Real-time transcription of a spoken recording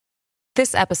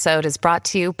This episode is brought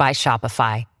to you by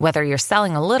Shopify. Whether you're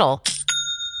selling a little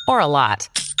or a lot,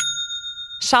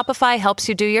 Shopify helps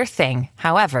you do your thing,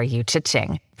 however you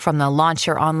cha-ching. From the launch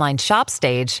your online shop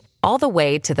stage, all the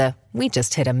way to the we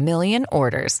just hit 1 million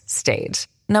orders stage.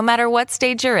 No matter what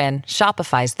stage you're in,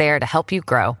 Shopify's there to help you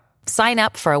grow. Sign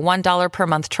up for a $1 per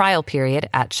month trial period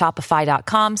at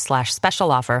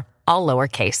shopify.com/special offer, all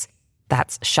lowercase.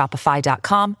 That's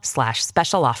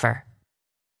shopify.com/special offer.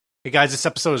 Hey guys, this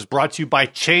episode is brought to you by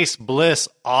Chase Bliss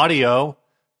Audio.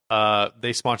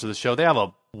 They sponsor the show. They have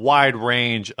a wide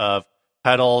range of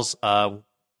pedals. The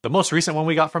most recent one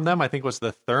we got from them, I think, was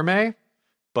the Therme,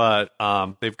 but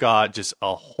they've got just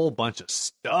a whole bunch of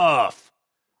stuff.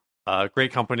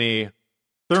 Great company.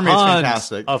 Therme is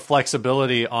fantastic. Of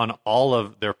flexibility on all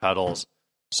of their pedals.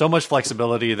 So much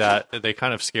flexibility that they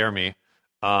kind of scare me.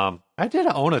 I did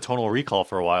own a Tonal Recall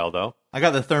for a while, though. I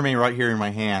got the Therme right here in my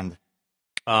hand.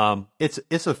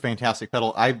 It's a fantastic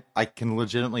pedal. I can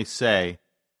legitimately say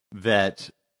that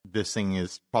this thing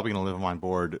is probably going to live on my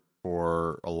board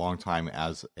for a long time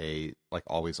as a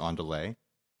always on delay,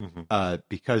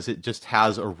 because it just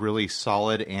has a really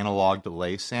solid analog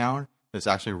delay sound that's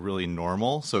actually really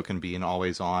normal, so it can be an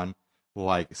always on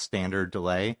standard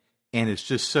delay, and it's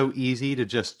just so easy to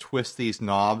just twist these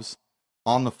knobs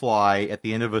on the fly at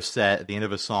the end of a set, at the end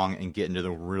of a song, and get into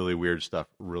the really weird stuff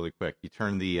really quick. You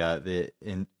turn the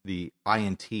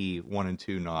INT 1 and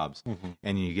 2 knobs,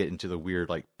 and you get into the weird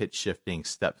pitch shifting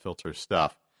step filter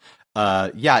stuff.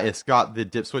 It's got the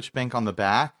dip switch bank on the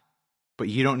back, but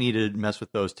you don't need to mess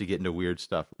with those to get into weird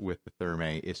stuff with the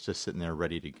Therme. It's just sitting there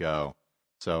ready to go.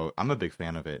 So I'm a big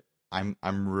fan of it.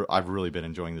 I've really been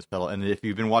enjoying this pedal, and if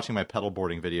you've been watching my pedal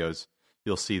boarding videos,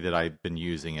 you'll see that I've been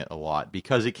using it a lot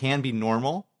because it can be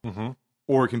normal,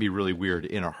 or it can be really weird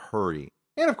in a hurry.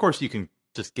 And of course, you can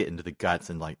just get into the guts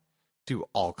and do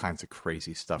all kinds of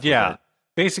crazy stuff. Yeah, with it.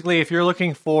 Basically, if you're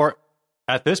looking for,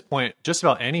 at this point, just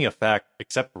about any effect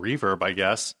except reverb, I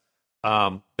guess,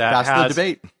 that's has the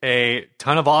debate. A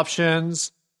ton of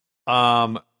options.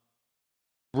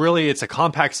 Really, it's a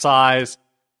compact size.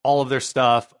 All of their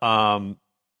stuff.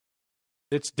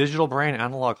 It's digital brain,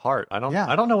 analog heart. I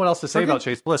don't know what else to say about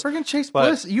Chase Bliss. Friggin' Chase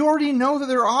Bliss. You already know that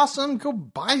they're awesome. Go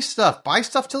buy stuff. Buy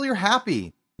stuff till you're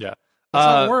happy. Yeah. That's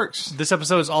how it works. This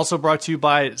episode is also brought to you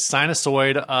by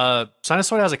Sinusoid.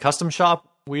 Sinusoid has a custom shop.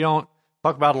 We don't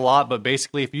talk about a lot, but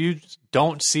basically if you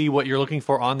don't see what you're looking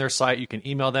for on their site, you can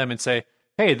email them and say,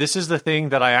 hey, this is the thing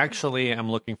that I actually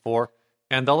am looking for.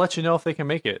 And they'll let you know if they can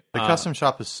make it. The custom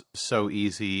shop is so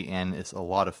easy, and it's a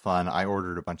lot of fun. I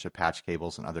ordered a bunch of patch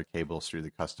cables and other cables through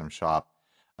the custom shop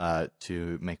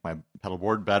to make my pedal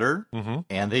board better.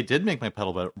 And they did make my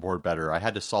pedal board better. I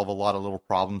had to solve a lot of little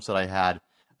problems that I had,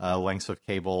 lengths of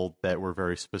cable that were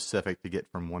very specific to get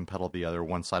from one pedal to the other,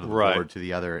 one side of the board to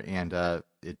the other. And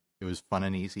it was fun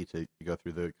and easy to go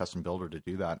through the custom builder to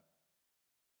do that.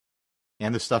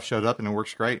 And the stuff showed up, and it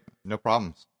works great. No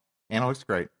problems. And it looks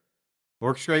great.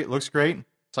 Works great, looks great.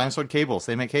 Sinusoid cables.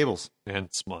 They make cables.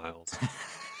 And smiles.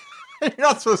 You're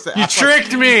not supposed to You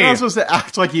tricked me! You're not supposed to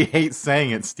act like you hate saying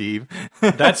it, Steve.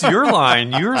 That's your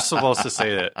line. You're supposed to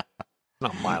say it.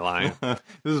 Not my line.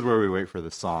 This is where we wait for the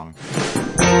song.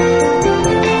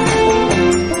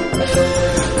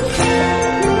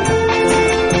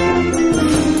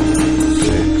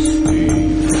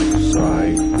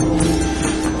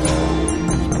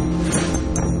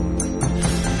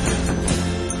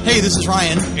 Hey, this is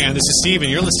Ryan. And this is Steve,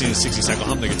 and you're listening to 60 Cycle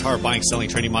Hum, the guitar buying, selling,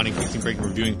 trading, modding, fixing, breaking,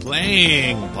 reviewing,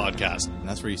 playing podcast. And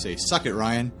that's where you say, suck it,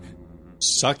 Ryan.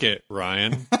 Suck it,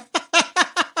 Ryan.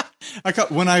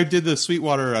 When I did the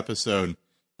Sweetwater episode,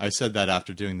 I said that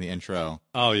after doing the intro.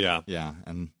 Oh, yeah. Yeah,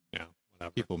 and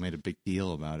people made a big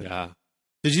deal about it. Yeah.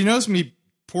 Did you notice me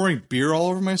pouring beer all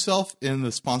over myself in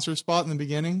the sponsor spot in the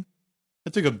beginning?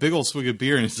 I took a big old swig of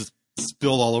beer and it just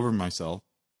spilled all over myself.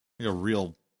 Like a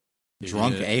real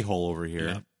drunk a-hole over here.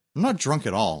 Yeah. I'm not drunk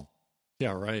at all.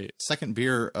 Yeah, right. Second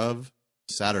beer of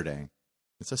Saturday.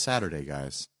 It's a Saturday,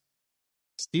 guys.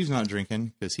 Steve's not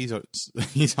drinking because he's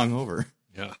hungover.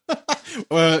 Yeah.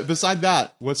 Beside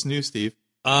that, what's new, Steve?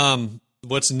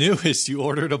 What's new is you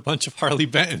ordered a bunch of Harley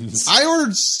Bentons. I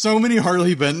ordered so many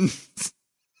Harley Bentons.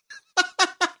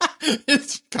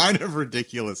 It's kind of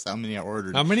ridiculous how many I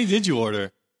ordered. How many did you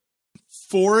order?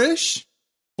 4-ish.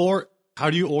 4. How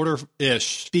do you order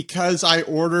ish? Because I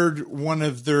ordered one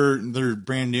of their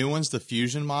brand new ones, the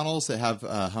Fusion models that have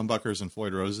humbuckers and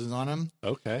Floyd Roses on them.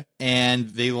 Okay. And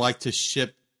they like to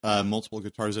ship multiple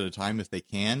guitars at a time if they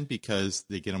can, because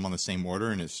they get them on the same order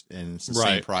and it's the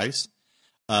same price.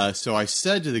 So I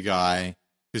said to the guy,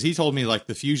 because he told me like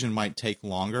the Fusion might take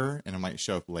longer and it might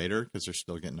show up later because they're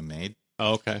still getting them made.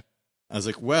 Oh, okay. I was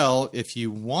like, well, if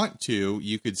you want to,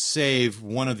 you could save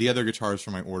one of the other guitars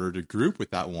from my order to group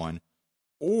with that one,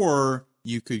 or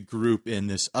you could group in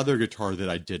this other guitar that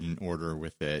I didn't order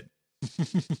with it.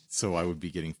 So I would be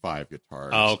getting 5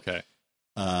 guitars. Oh, okay.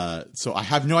 So I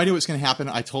have no idea what's going to happen.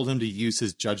 I told him to use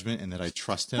his judgment and that I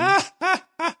trust him.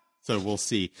 So we'll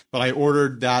see. But I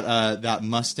ordered that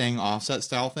Mustang offset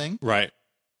style thing. Right.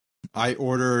 I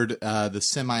ordered the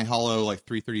semi-hollow, like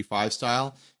 335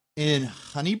 style in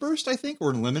Honeyburst, I think,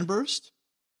 or in Lemon Burst.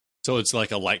 So it's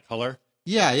like a light color?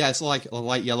 Yeah, it's like a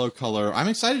light yellow color. I'm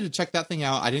excited to check that thing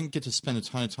out. I didn't get to spend a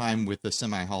ton of time with the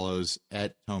semi-hollows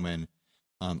at Thomann.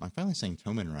 I'm finally saying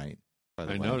Thomann right, by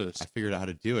the way. I noticed. I figured out how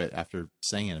to do it after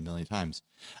saying it a million times.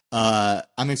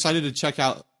 I'm excited to check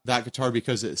out that guitar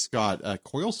because it's got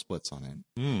coil splits on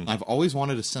it. I've always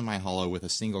wanted a semi-hollow with a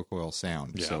single coil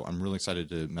sound, so I'm really excited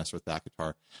to mess with that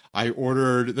guitar. I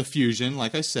ordered the Fusion,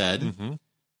 like I said,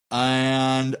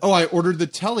 and I ordered the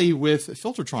Tele with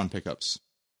Filtertron pickups.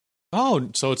 Oh,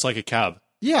 so it's like a cab.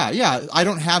 Yeah. I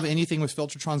don't have anything with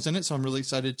Filtertrons in it, so I'm really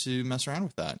excited to mess around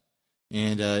with that.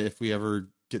 And if we ever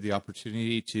get the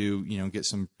opportunity to, get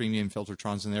some premium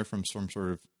Filtertrons in there from some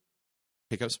sort of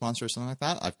pickup sponsor or something like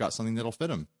that, I've got something that'll fit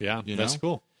them. Yeah, that's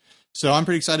cool. So I'm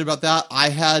pretty excited about that. I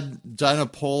had done a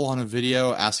poll on a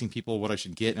video asking people what I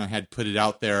should get, and I had put it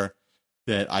out there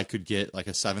that I could get like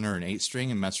a 7 or an 8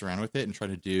 string and mess around with it and try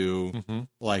to do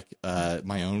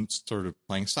my own sort of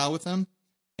playing style with them.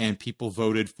 And people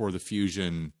voted for the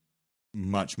Fusion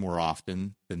much more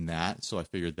often than that, so I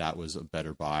figured that was a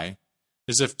better buy.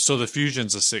 So the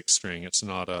Fusion's a 6 string, it's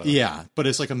not a... Yeah, but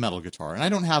it's like a metal guitar, and I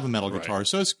don't have a metal guitar,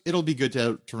 so it'll be good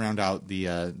to round out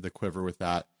the quiver with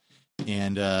that.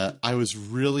 And I was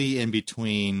really in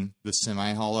between the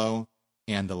semi-hollow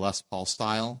and the Les Paul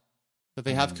style that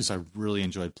they have, because I really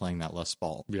enjoyed playing that Les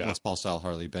Paul style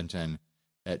Harley Benton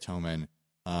at Thomann.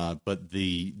 But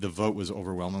the vote was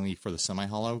overwhelmingly for the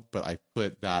semi-hollow, but I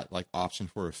put that like option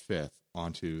for a 5th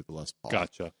onto the Les Paul.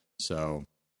 Gotcha. So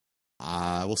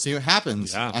we'll see what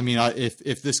happens. Yeah. I mean,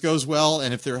 if this goes well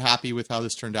and if they're happy with how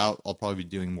this turned out, I'll probably be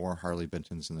doing more Harley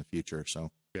Bentons in the future,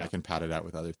 so I can pad it out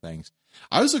with other things.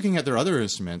 I was looking at their other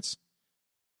instruments.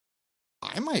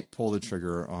 I might pull the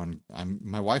trigger on...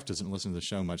 my wife doesn't listen to the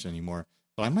show much anymore,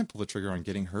 but I might pull the trigger on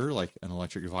getting her like an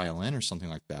electric violin or something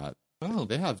like that. Oh,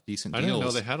 they have decent deals. I didn't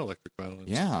know they had electric violins.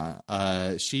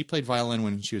 Yeah. She played violin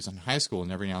when she was in high school,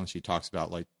 and every now and then she talks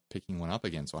about like picking one up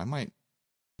again. So I might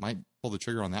pull the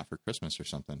trigger on that for Christmas or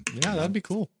something. Yeah, that'd be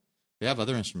cool. They have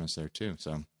other instruments there too.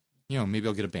 So, maybe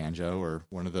I'll get a banjo or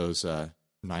one of those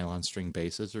nylon string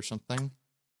basses or something.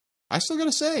 I still got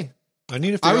to say, I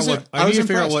need to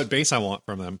figure out what bass I want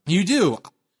from them. You do.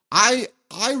 I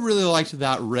really liked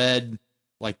that red,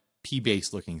 like P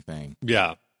bass looking thing.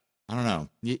 Yeah. I don't know.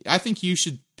 I think you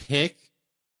should pick,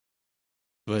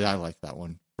 but I like that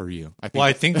one for you.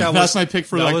 I think that's my pick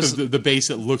for like the bass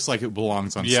that looks like it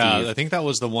belongs on Steve. Yeah, I think that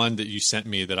was the one that you sent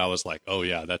me that I was like, oh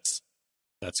yeah, that's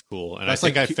cool. And I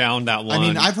think I found that one. I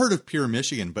mean, I've heard of Pure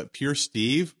Michigan, but Pure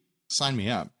Steve, sign me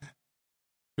up.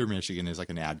 Pure Michigan is like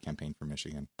an ad campaign for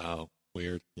Michigan. Oh,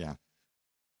 weird. Yeah.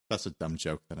 That's a dumb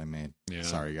joke that I made. Yeah.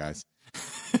 Sorry, guys.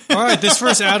 All right, this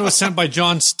first ad was sent by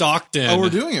John Stockton. Oh, we're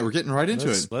doing it. We're getting right into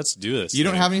it. Let's do this. You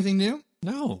don't have anything new?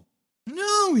 No.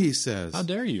 No, he says. How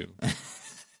dare you? I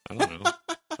don't know.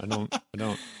 I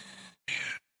don't.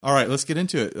 All right, let's get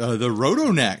into it. The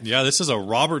Rotoneck. Yeah, this is a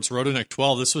Roberts Rotoneck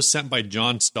 12. This was sent by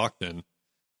John Stockton.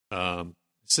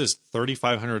 This is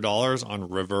 $3,500 on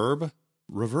Reverb.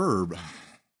 Reverb.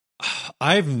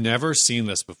 I've never seen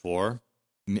this before.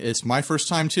 It's my first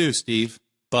time too, Steve.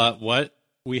 But what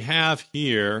we have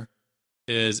here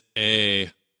is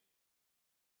guitars.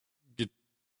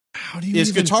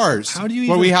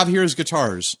 What we have here is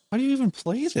guitars. How do you even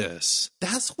play this?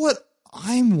 That's what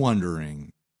I'm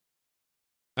wondering.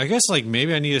 I guess like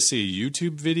maybe I need to see a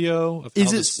YouTube video of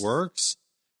how this works,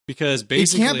 because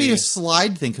basically it can't be a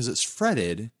slide thing because it's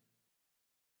fretted.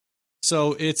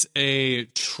 So it's a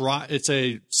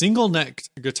single neck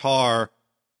guitar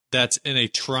that's in a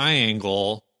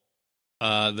triangle.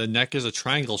 The neck is a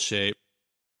triangle shape,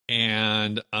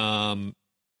 and I'm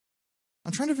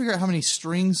trying to figure out how many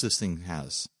strings this thing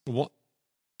has. What?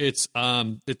 It's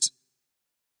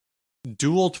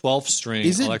dual 12 string.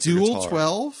 Is it dual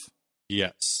 12?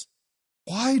 Yes.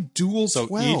 Why dual 12?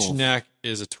 So each neck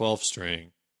is a 12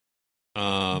 string.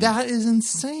 That is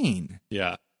insane.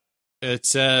 Yeah. It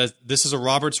says this is a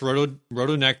Roberts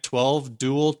Rotoneck 12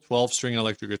 dual 12 string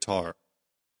electric guitar.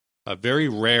 Very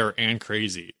rare and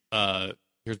crazy.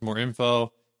 Here's more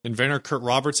info. Inventor Kurt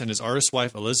Roberts and his artist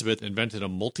wife Elizabeth invented a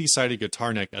multi-sided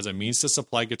guitar neck as a means to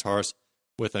supply guitarists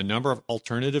with a number of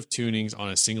alternative tunings on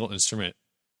a single instrument.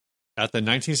 At the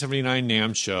 1979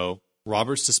 NAMM show,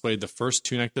 Roberts displayed the first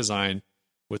two-neck design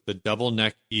with the double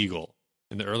neck eagle.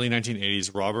 In the early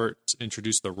 1980s, Roberts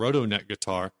introduced the roto-neck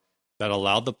guitar that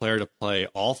allowed the player to play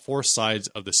all four sides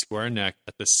of the square neck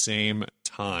at the same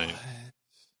time.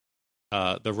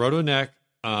 The roto-neck...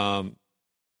 I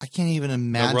can't even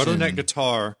imagine. The roto-neck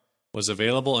guitar was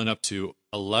available in up to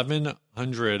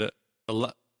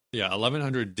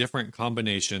 1,100 different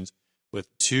combinations with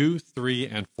 2, 3,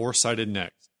 and 4-sided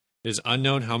necks. It is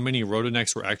unknown how many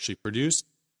roto-necks were actually produced.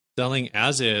 Selling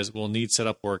as is will need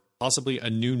setup work, possibly a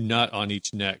new nut on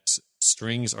each neck.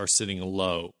 Strings are sitting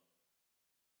low.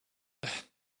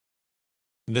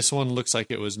 This one looks like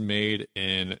it was made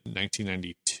in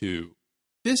 1992.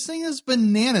 This thing is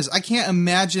bananas. I can't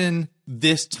imagine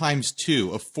this times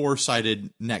 2, a 4-sided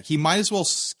neck. He might as well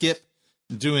skip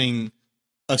doing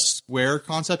a square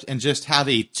concept and just have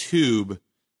a tube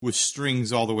with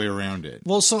strings all the way around it.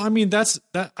 Well, so I mean which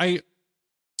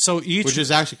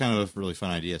is actually kind of a really fun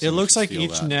idea. It looks like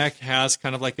each neck has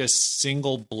kind of like a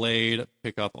single blade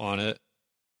pickup on it.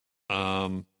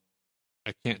 I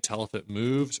can't tell if it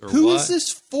moves or Who what. is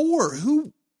this for?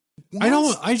 Who? I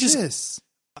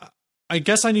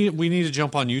guess we need to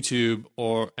jump on YouTube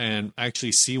and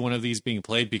actually see one of these being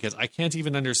played, because I can't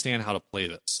even understand how to play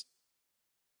this.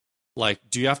 Like,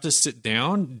 do you have to sit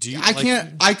down?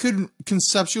 I could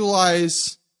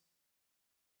conceptualize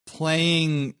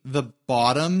playing the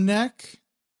bottom neck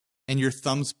and your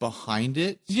thumbs behind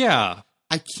it. Yeah.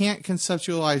 I can't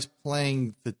conceptualize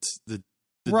playing the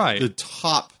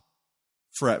top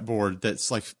fretboard that's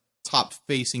like top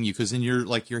facing you, because then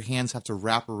your hands have to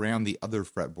wrap around the other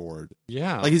fretboard.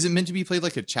 Yeah. Like, is it meant to be played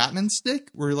like a Chapman stick,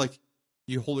 where like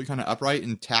you hold it kind of upright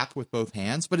and tap with both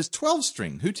hands? But it's 12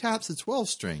 string. Who taps a 12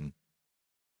 string?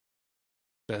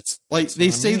 That's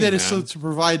they say that it's so to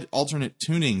provide alternate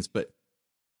tunings, but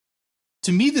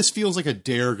to me this feels like a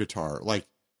dare guitar. Like,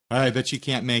 I bet you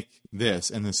can't make this,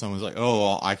 and then someone's like, "Oh,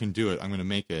 well, I can do it. I'm going to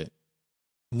make it."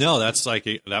 No, that's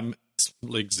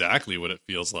exactly what it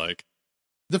feels like.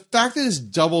 The fact that it's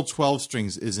double 12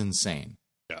 strings is insane.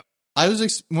 Yeah.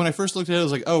 When I first looked at it, I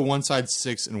was like, oh, one side's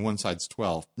 6 and one side's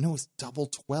 12. No, it's double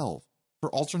 12 for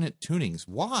alternate tunings.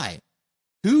 Why?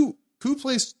 Who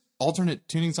plays alternate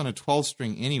tunings on a 12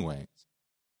 string anyways?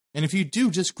 And if you do,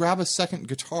 just grab a second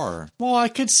guitar. Well, I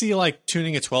could see like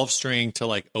tuning a 12 string to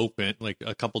like open, like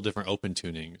a couple different open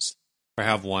tunings. Or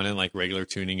have one in like regular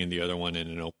tuning and the other one in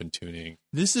an open tuning.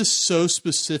 This is so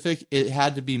specific. It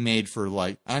had to be made for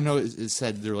like, I know it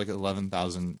said there were like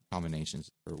 11,000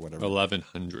 combinations or whatever.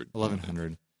 1,100.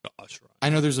 1,100. Gosh, right. I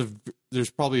know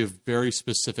there's probably a very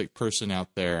specific person out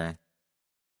there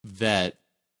that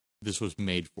this was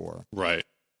made for. Right.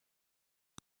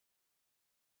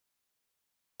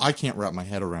 I can't wrap my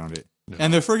head around it. No.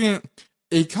 And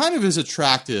it kind of is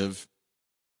attractive.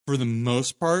 For the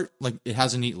most part, like, it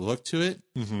has a neat look to it.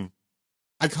 Mm-hmm.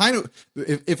 I kind of,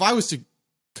 if I was to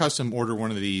custom order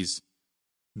one of these,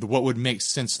 what would make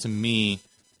sense to me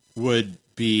would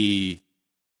be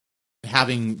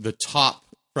having the top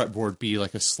fretboard be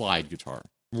like a slide guitar,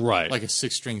 right? Like a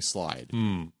 6-string slide,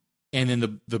 and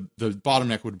then the bottom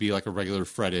neck would be like a regular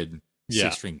fretted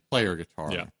 6-string player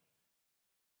guitar. Yeah.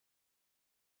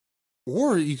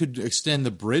 Or you could extend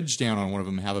the bridge down on one of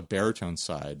them and have a baritone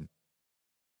side.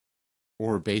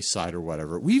 Or a bass side or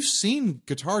whatever. We've seen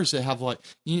guitars that have like,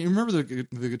 you remember the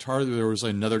guitar, there was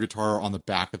another guitar on the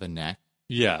back of the neck?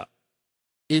 Yeah.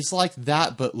 It's like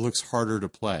that, but looks harder to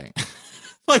play.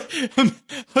 like,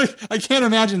 I can't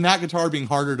imagine that guitar being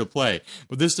harder to play,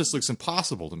 but this just looks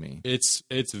impossible to me. It's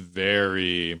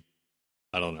very,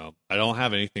 I don't know. I don't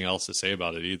have anything else to say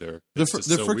about it either. The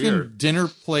so freaking weird. Dinner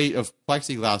plate of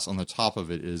plexiglass on the top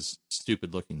of it is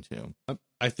stupid looking too.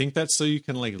 I think that's so you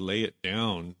can like lay it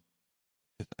down.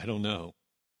 I don't know.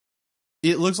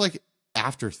 It looks like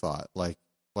afterthought, like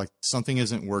something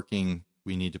isn't working.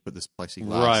 We need to put this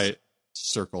plexiglass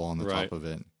circle on the top of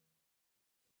it.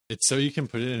 It's so you can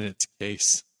put it in its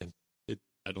case, and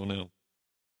I don't know.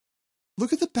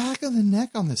 Look at the back of the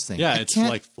neck on this thing. Yeah, it's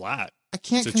like flat. I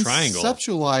can't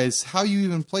conceptualize how you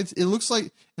even played. It looks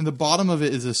like, in the bottom of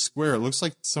it is a square. It looks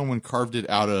like someone carved it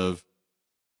out of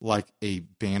like a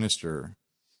banister.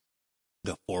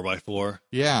 The 4x4.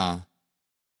 Yeah.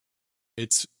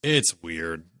 It's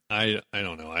weird. I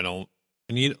don't know. I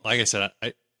need, like I said,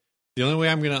 the only way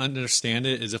I'm going to understand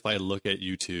it is if I look at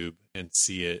YouTube and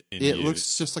see it in use.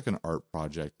 Looks just like an art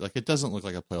project. Like, it doesn't look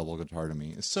like a playable guitar to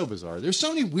me. It's so bizarre. There's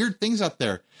so many weird things out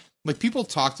there. Like, people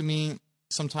talk to me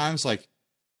sometimes like,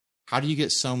 how do you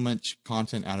get so much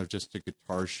content out of just a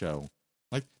guitar show?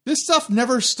 Like, this stuff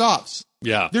never stops.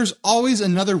 Yeah. There's always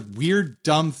another weird,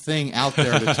 dumb thing out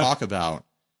there to talk about.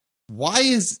 Why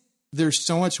is there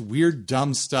so much weird,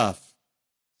 dumb stuff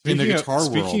in the guitar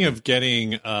world? Speaking of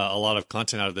getting a lot of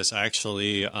content out of this,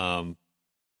 actually, so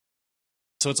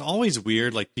it's always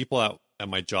weird. Like, people at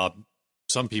my job,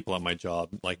 some people at my job,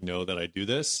 like, know that I do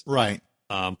this. Right.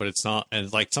 But it's not,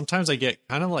 and like, sometimes I get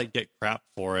crap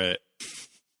for it,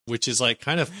 which is like,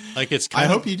 kind of like, it's kind I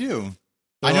of, hope you do.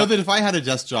 I know that if I had a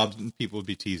desk job, people would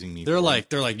be teasing me. They're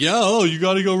like, yeah, oh, you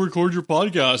got to go record your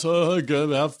podcast. Oh,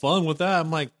 good, have fun with that. I'm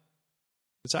like,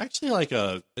 it's actually like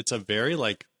it's a very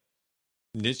like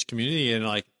niche community, and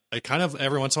like, I kind of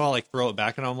every once in a while like throw it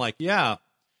back, and I'm like, yeah,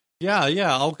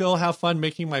 I'll go have fun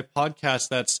making my podcast.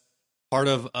 That's part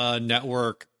of a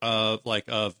network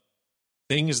of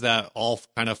things that all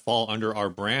kind of fall under our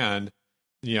brand.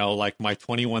 You know, like my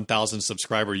 21,000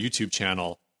 subscriber YouTube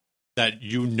channel. That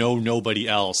nobody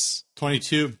else.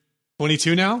 22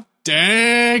 now?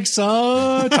 Dang,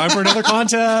 son. Time for another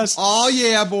contest. Oh,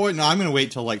 yeah, boy. No, I'm going to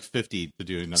wait till like 50 to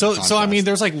do another contest. So, I mean,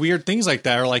 there's like weird things like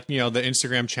that. Or like, you know, the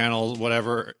Instagram channel,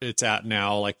 whatever it's at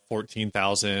now, like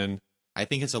 14,000. I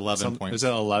think it's 11. Is it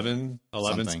 11?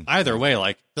 Something. Either way,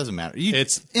 like. Doesn't matter.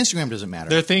 Instagram doesn't matter.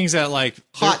 There are things that like.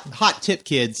 Hot tip,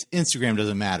 kids. Instagram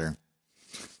doesn't matter.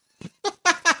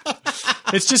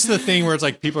 It's just the thing where it's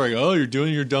like people are like, oh, you're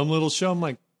doing your dumb little show. I'm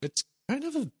like, it's kind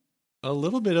of a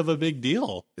little bit of a big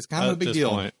deal. It's kind of a big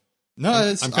deal. Point. No,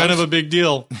 I'm kind of a big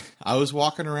deal. I was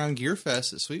walking around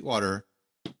Gearfest at Sweetwater,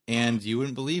 and you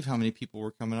wouldn't believe how many people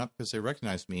were coming up because they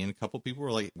recognized me. And a couple people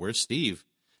were like, "Where's Steve?"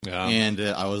 Yeah. And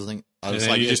I was like,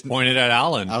 you just pointed at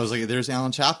Alan. I was like, "There's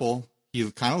Alan Chappell.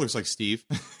 He kind of looks like Steve."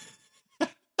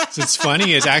 So it's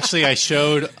funny is actually I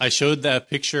showed that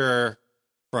picture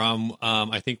from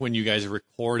I think when you guys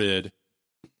recorded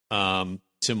to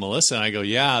Melissa, and I go,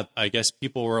 yeah, I guess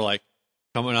people were like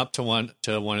coming up to one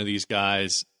of these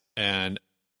guys and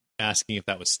asking if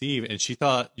that was Steve, and she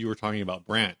thought you were talking about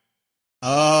Brant.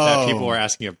 Oh, that people were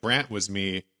asking if Brant was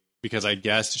me because I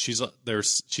guess she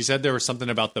said there was something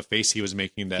about the face he was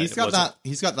making that he's got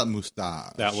that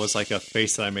mustache. That was like a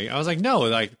face that I made. I was like, no,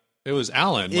 like it was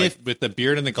Alan, like with the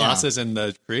beard and the glasses and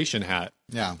the creation hat.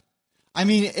 Yeah. I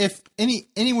mean, if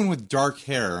anyone with dark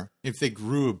hair, if they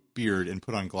grew a beard and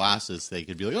put on glasses, they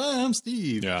could be like, "Oh, I'm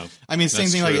Steve." Yeah, I mean, same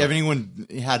thing. True. Like if anyone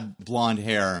had blonde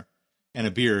hair and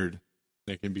a beard,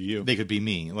 they can be you. They could be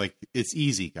me. Like it's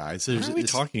easy, guys. What are we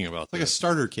talking about? It's like a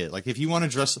starter kit. Like if you want to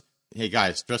dress, hey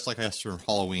guys, dress like us for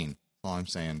Halloween. That's all I'm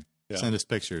saying. Yeah. Send us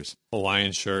pictures.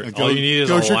 Hawaiian shirt. All you need is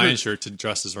a Hawaiian shirt to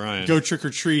dress as Ryan. Go trick or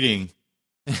treating.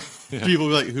 Yeah. People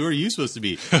will be like, who are you supposed to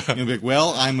be? And you'll be like,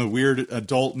 well, I'm a weird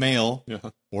adult male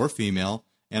or female,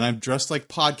 and I'm dressed like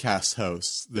podcast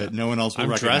hosts that no one else will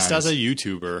recognize. I'm dressed as a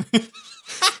YouTuber.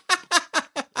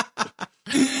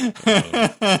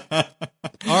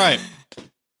 All right.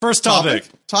 First topic.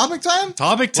 Topic time?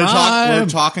 Topic time. We're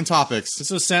talking topics.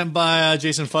 This was sent by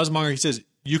Jason Fuzzmonger. He says,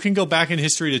 you can go back in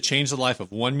history to change the life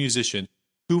of one musician.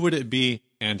 Who would it be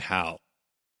and how?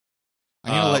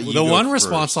 I'm gonna let you the go one first.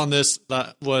 response on this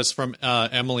that was from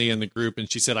Emily in the group,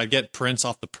 and she said, "I'd get Prince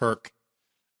off the perk,"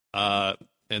 and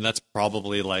that's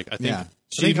probably like I think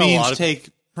she means take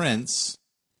Prince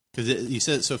because you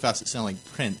said it so fast it sounded like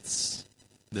Prince,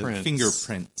 the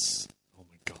fingerprints. Oh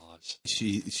my gosh!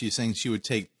 She's saying she would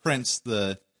take Prince,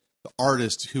 the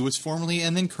artist who was formerly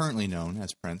and then currently known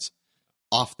as Prince,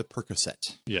 off the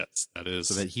Percocet. Yes, that is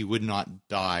so that he would not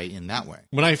die in that way.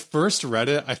 When I first read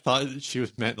it, I thought she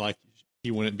was meant like. He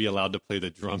wouldn't be allowed to play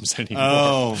the drums anymore.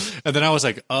 Oh. And then I was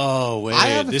like, oh,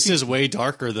 wait, this is way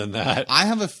darker than that. I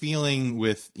have a feeling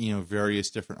with, various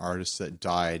different artists that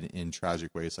died in tragic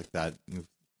ways like that,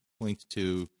 linked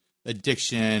to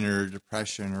addiction or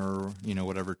depression or,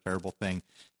 whatever terrible thing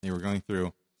they were going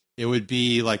through. It would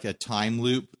be like a time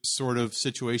loop sort of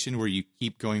situation where you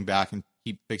keep going back and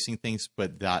keep fixing things,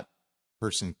 but that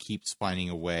person keeps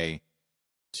finding a way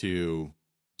to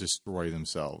destroy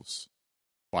themselves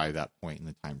by that point in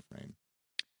the time frame.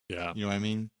 Yeah. You know what I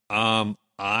mean?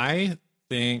 I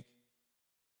think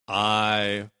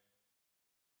I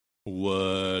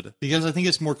would, because I think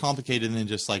it's more complicated than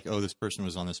just like, oh, this person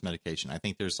was on this medication. I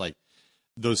think there's like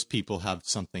those people have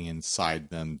something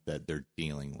inside them that they're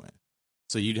dealing with.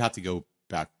 So you'd have to go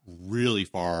back really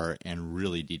far and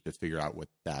really deep to figure out what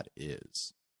that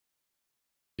is.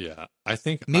 Yeah. I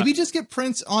think maybe just get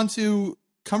Prince onto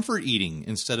comfort eating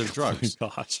instead of drugs. Oh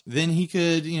my gosh. Then he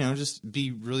could, just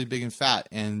be really big and fat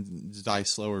and die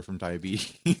slower from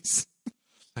diabetes.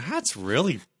 That's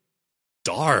really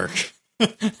dark.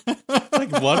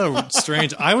 Like what a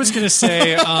strange. I was gonna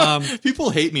say, people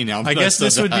hate me now. I guess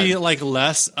this would be like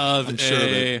less of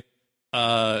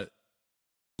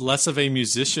less of a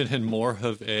musician and more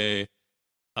of a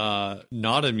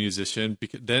not a musician,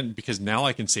 because now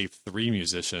I can save 3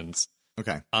 musicians.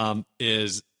 Okay.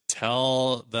 Is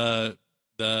tell the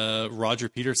Roger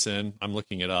Peterson, I'm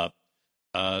looking it up,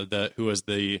 who was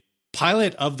the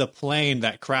pilot of the plane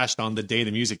that crashed on the day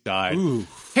the music died. Ooh.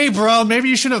 Hey, bro, maybe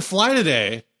you shouldn't fly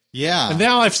today. Yeah. And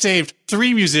now I've saved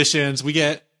 3 musicians. We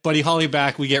get Buddy Holly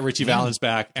back, we get Richie Valens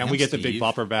back, and we get the Big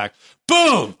Bopper back.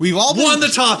 Boom! We've all won the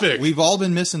topic. We've all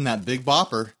been missing that Big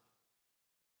Bopper.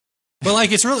 But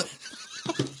like, it's really...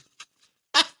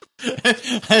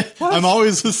 I'm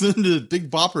always listening to Big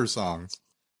Bopper songs.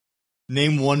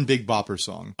 Name one Big Bopper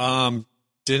song.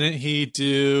 Didn't he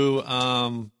do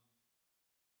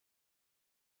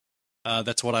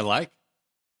That's What I Like?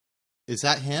 Is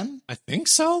that him? I think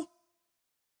so.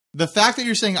 The fact that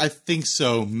you're saying I think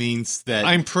so means that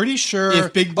I'm pretty sure.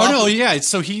 If Big Bopper... Oh no, yeah.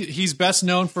 So he's best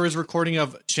known for his recording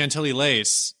of Chantilly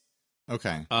Lace.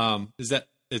 Okay. Is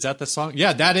that the song?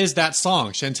 Yeah, that is that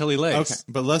song, Chantilly Lace. Okay,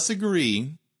 but let's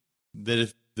agree that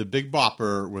if the Big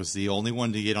Bopper was the only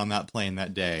one to get on that plane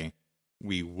that day,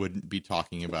 we wouldn't be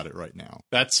talking about it right now.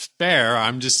 That's fair.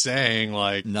 I'm just saying,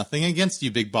 like, nothing against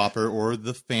you, Big Bopper, or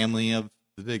the family of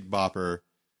the Big Bopper.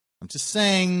 I'm just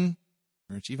saying,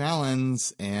 Richie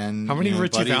Valens and how many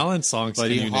Richie Valens songs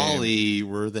Buddy can you Holly name?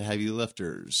 were the heavy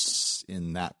lifters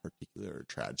in that particular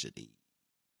tragedy.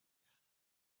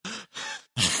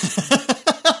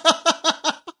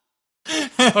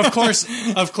 Of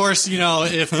course, you know,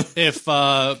 if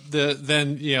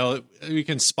then you know, we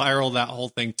can spiral that whole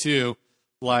thing too.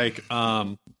 Like,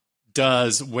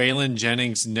 does Waylon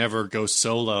Jennings never go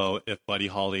solo if Buddy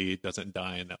Holly doesn't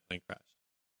die in that plane crash?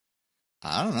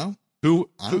 I don't know.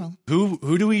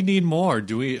 Who do we need more?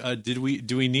 Do we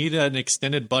need an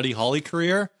extended Buddy Holly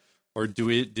career, or did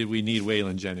we need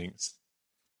Waylon Jennings?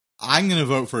 I'm going to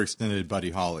vote for extended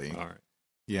Buddy Holly. All right.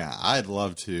 Yeah, I'd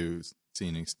love to see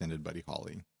an extended Buddy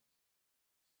Holly.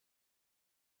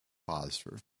 Pause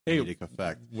for comedic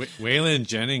effect. Waylon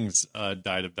Jennings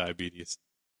died of diabetes.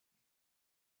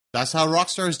 That's how rock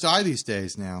stars die these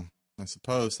days now, I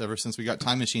suppose, ever since we got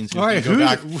time machines. All right, go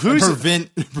back and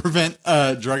prevent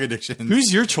drug addiction.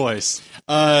 Who's your choice?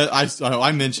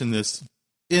 I mentioned this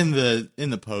in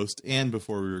the post and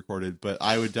before we recorded, but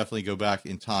I would definitely go back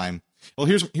in time. Well,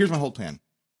 here's my whole plan.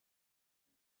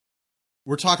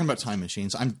 We're talking about time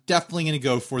machines. I'm definitely going to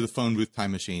go for the phone booth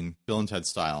time machine, Bill and Ted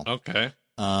style. Okay.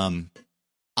 I'm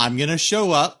going to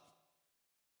show up.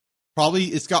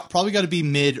 Probably got to be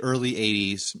mid-early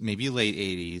 80s, maybe late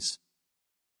 80s.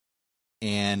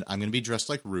 And I'm going to be dressed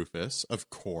like Rufus, of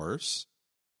course.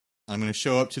 I'm going to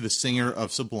show up to the singer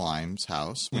of Sublime's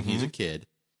house when he's a kid.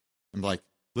 And be like,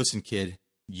 listen, kid,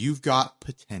 you've got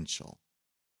potential.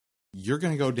 You're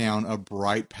going to go down a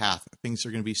bright path. Things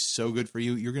are going to be so good for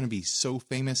you. You're going to be so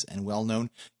famous and well-known.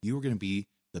 You are going to be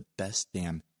the best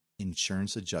damn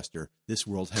insurance adjuster this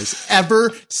world has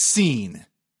ever seen.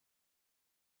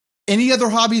 Any other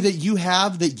hobby that you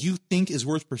have that you think is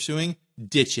worth pursuing,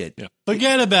 ditch it. Yeah.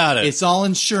 Forget about it. It's all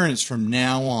insurance from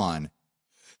now on.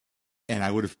 And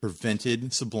I would have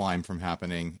prevented Sublime from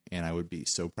happening, and I would be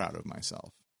so proud of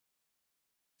myself.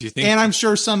 Do you think? And I'm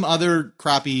sure some other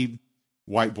crappy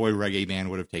white boy reggae band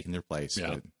would have taken their place.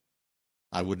 Yeah. But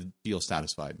I would feel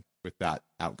satisfied with that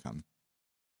outcome.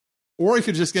 Or I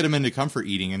could just get him into comfort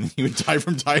eating, and he would die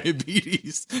from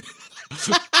diabetes.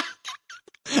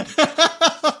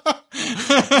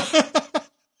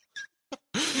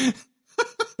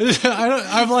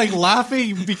 I'm like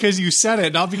laughing because you said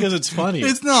it, not because it's funny.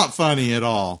 It's not funny at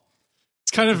all.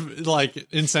 It's kind of like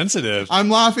insensitive. I'm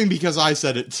laughing because I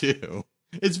said it too.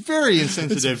 It's very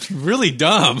insensitive. It's really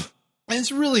dumb.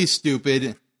 It's really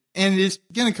stupid. And it's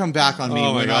going to come back on me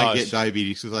when gosh. I get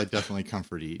diabetes, because I definitely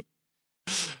comfort eat.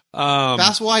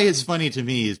 That's why it's funny to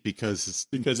me, is because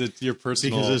it's your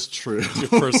personal, because it's true. Your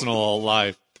personal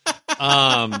life.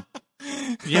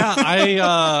 Yeah,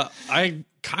 I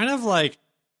kind of like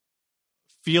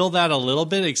feel that a little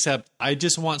bit, except I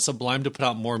just want Sublime to put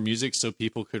out more music so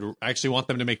people could actually want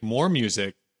them to make more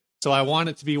music. So I want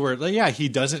it to be where, like, yeah, he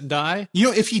doesn't die. You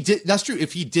know, if he did, that's true.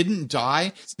 If he didn't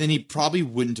die, then he probably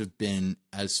wouldn't have been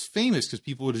as famous, because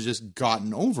people would have just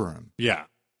gotten over him. Yeah.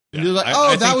 And they're like,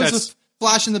 I that was a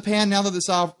flash in the pan. Now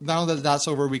that that's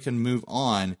over, we can move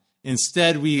on.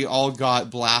 Instead, we all got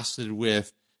blasted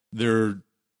with their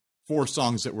 4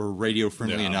 songs that were radio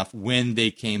friendly enough when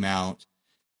they came out,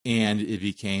 and it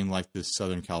became like this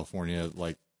Southern California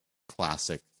like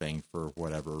classic thing for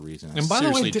whatever reason. And by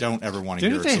the way, don't ever want to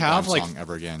hear a Sublime song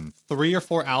ever again. 3 or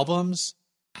 4 albums?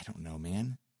 I don't know,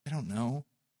 man. I don't know.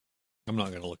 I'm not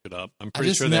going to look it up. I'm I pretty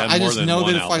just sure they know, had I more just than know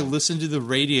one that if I album. listen to the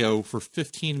radio for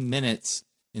 15 minutes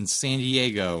in San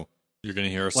Diego, You're going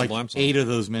to hear a like Sublime song. 8 of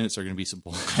those minutes are going to be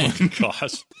Sublime.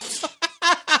 Gosh.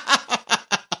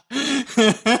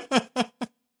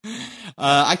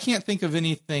 I can't think of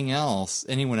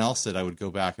anyone else that I would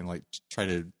go back and like try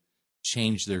to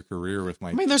change their career with my.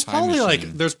 I mean, there's time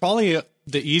machine.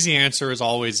 the easy answer is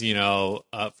always, for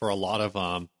a lot of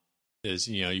them is,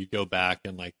 you go back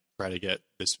and like try to get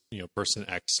this, person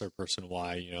X or person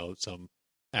Y, some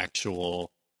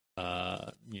actual,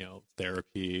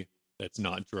 therapy that's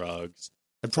not drugs.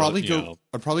 I'd probably go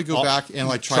back and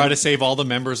like try to save all the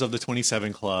members of the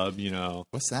 27 Club,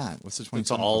 What's that? What's the 27?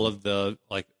 It's all of the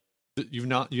like. You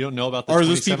don't know about the Are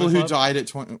those 27 people Club? who died at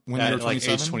when they were 27? Like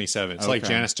age 27. It's like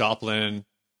Janis Joplin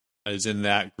is in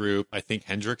that group. I think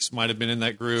Hendrix might have been in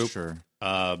that group. Sure.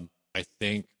 I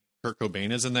think Kurt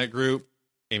Cobain is in that group.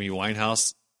 Amy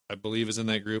Winehouse, I believe, is in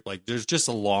that group. Like, there's just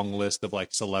a long list of like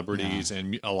celebrities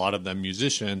and a lot of them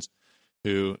musicians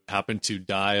who happen to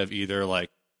die of either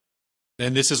like.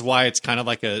 And this is why it's kind of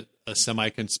like a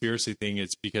semi-conspiracy thing.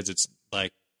 It's because it's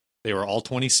like they were all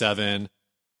 27.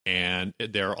 And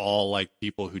they're all like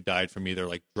people who died from either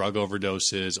like drug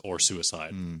overdoses or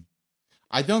suicide.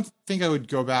 I don't think I would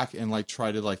go back and like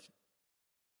try to like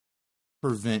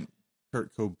prevent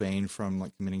Kurt Cobain from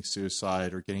like committing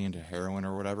suicide or getting into heroin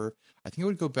or whatever. I think I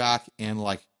would go back and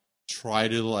like try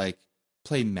to like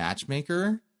play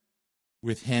matchmaker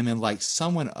with him and like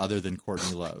someone other than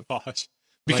Courtney Love. Gosh,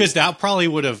 because that probably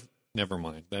would have. Never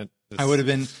mind. I would have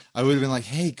been like,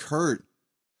 hey Kurt,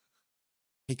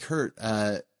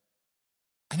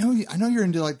 I know you're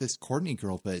into like this Courtney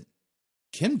girl, but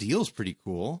Kim Deal's pretty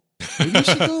cool. Maybe you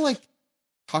should go like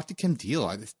talk to Kim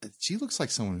Deal. She looks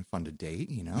like someone fun to date,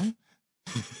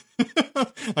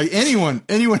 like anyone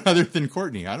other than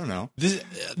Courtney. I don't know.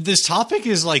 This topic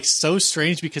is like so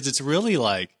strange because it's really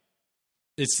like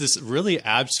it's this really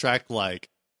abstract like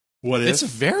what if? It's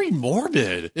very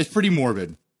morbid. It's pretty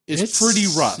morbid. It's pretty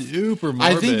rough. Super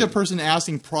morbid. I think the person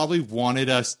asking probably wanted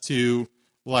us to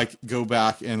like go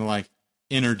back and like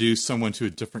introduce someone to a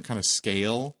different kind of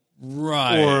scale.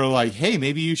 Right. Or like, hey,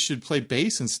 maybe you should play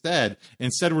bass instead.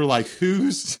 Instead, we're like,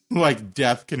 whose like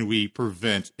death can we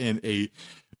prevent in a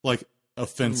like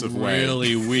offensive way?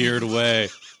 Really weird way.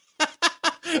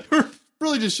 We're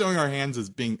really just showing our hands as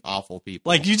being awful people.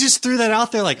 Like you just threw that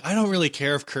out there. Like, I don't really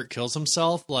care if Kurt kills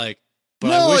himself. Like,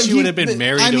 but I wish he would have been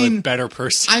married to a better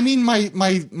person. I mean,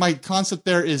 my concept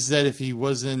there is that if he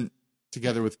wasn't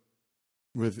together with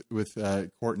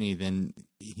Courtney, then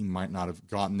he might not have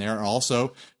gotten there.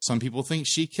 Also, some people think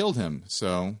she killed him.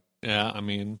 So yeah, I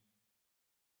mean,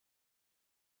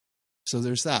 so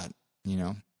there's that. I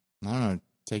don't know.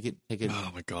 Take it.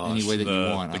 Oh my gosh! Any way that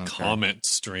you want. The comment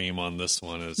stream on this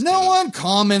one is no one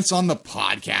comments on the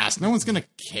podcast. No one's gonna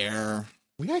care.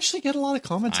 We actually get a lot of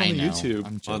comments on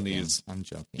YouTube on these. I'm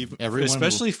joking.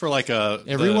 Especially for like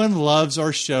everyone loves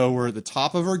our show. We're at the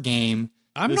top of our game.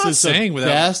 I'm not saying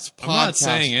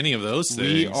any of those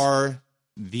things. We are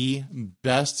the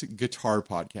best guitar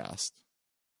podcast.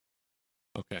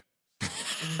 Okay.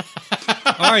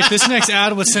 All right. This next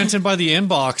ad was sent in by the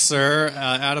inboxer,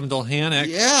 Adam Dolhanic.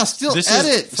 Yeah, still this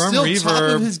edit. Is from still Reverb.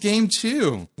 Top of his game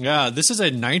too. Yeah, this is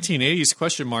a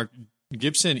 1980s ?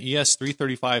 Gibson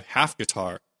ES335 half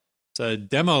guitar. It's a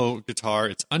demo guitar.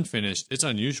 It's unfinished. It's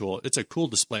unusual. It's a cool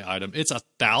display item. It's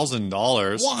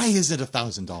 $1,000. Why is it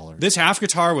 $1,000? This half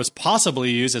guitar was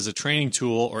possibly used as a training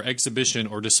tool or exhibition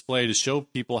or display to show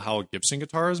people how a Gibson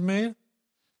guitar is made.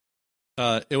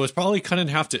 It was probably cut in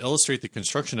half to illustrate the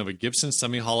construction of a Gibson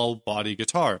semi-hollow body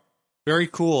guitar. Very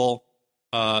cool.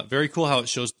 Very cool how it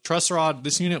shows the truss rod.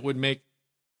 This unit would make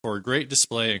for a great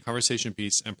display and conversation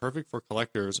piece and perfect for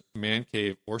collectors, man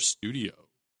cave, or studio.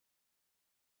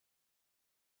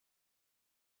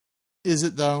 Is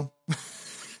it though?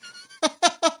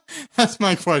 That's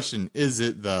my question. Is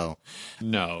it though?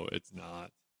 No, it's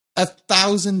not.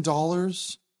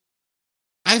 $1,000?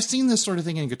 I've seen this sort of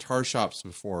thing in guitar shops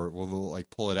before. Well, they'll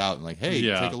like pull it out and like, hey,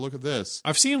 take a look at this.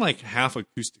 I've seen like half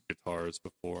acoustic guitars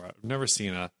before. I've never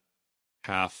seen a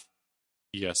half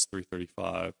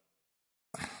ES335.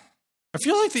 I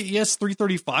feel like the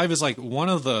ES335 is like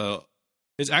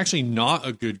is actually not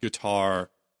a good guitar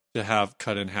to have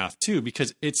cut in half too,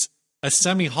 because it's a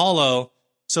semi-hollow.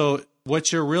 So what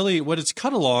it's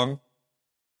cut along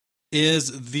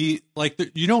is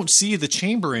you don't see the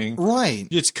chambering. Right.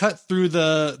 It's cut through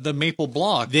the maple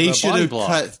block. They should have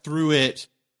cut through it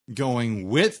going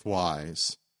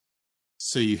widthwise.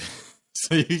 So you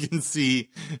can see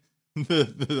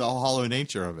the hollow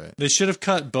nature of it. They should have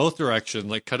cut both directions,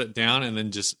 like cut it down and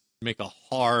then just make a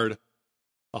hard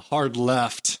a hard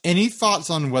left. Any thoughts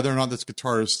on whether or not this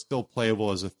guitar is still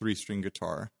playable as a 3-string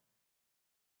guitar?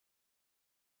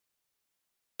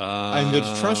 And the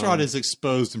truss rod is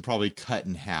exposed and probably cut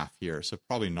in half here, so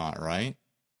probably not, right?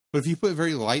 But if you put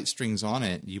very light strings on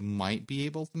it, you might be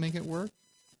able to make it work.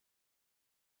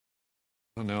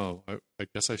 I don't know. I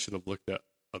guess I should have looked at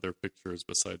other pictures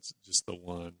besides just the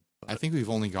one. I think we've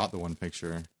only got the one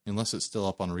picture, unless it's still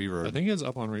up on Reverb. I think it's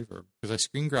up on Reverb. Because I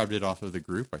screen grabbed it off of the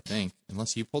group, I think.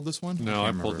 Unless you pulled this one? No,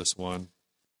 I pulled this one.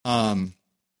 I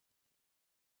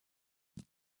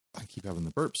keep having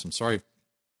the burps. I'm sorry.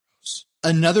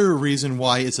 Another reason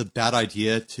why it's a bad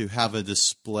idea to have a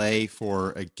display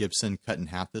for a Gibson cut in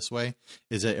half this way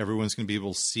is that everyone's going to be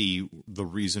able to see the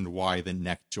reason why the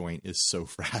neck joint is so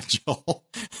fragile.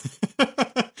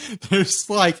 There's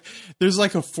like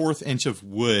a 1/4 inch of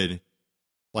wood,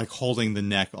 like holding the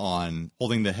neck on,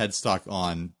 holding the headstock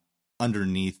on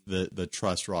underneath the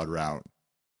truss rod route.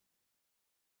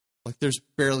 Like there's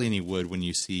barely any wood when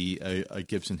you see a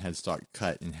Gibson headstock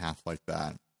cut in half like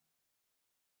that.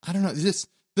 I don't know.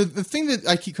 The thing that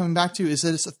I keep coming back to is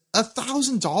that it's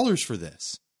 $1,000 for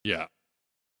this. Yeah.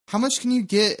 How much can you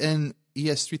get an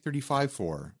ES335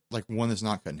 for? Like one that's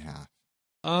not cut in half.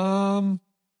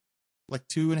 Like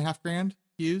 $2,500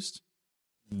 used.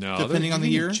 No, depending on the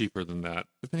year. Cheaper than that.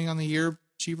 Depending on the year,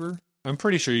 cheaper. I'm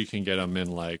pretty sure you can get them in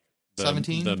like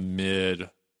 17, the mid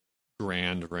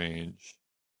grand range.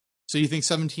 So you think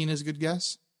 17 is a good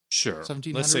guess? Sure.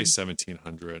 1700? Let's say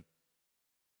 1,700.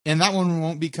 And that one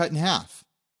won't be cut in half.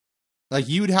 Like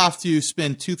you would have to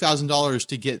spend $2,000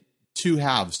 to get 2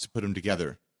 halves to put them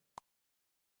together.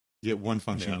 You get one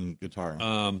functioning guitar.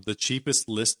 The cheapest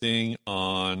listing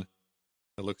on,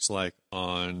 it looks like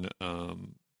on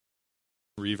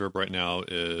Reverb right now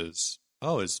is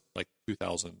like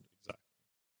 2,000 exactly.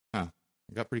 Huh.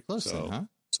 You got pretty close then, huh?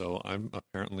 So I'm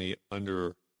apparently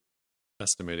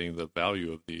underestimating the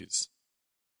value of these.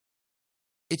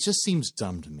 It just seems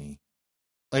dumb to me.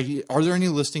 Like, are there any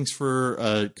listings for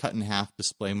a cut in half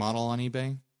display model on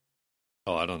eBay?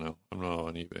 Oh, I don't know. I'm not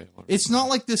on eBay. It's not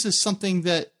like this is something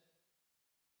that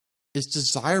is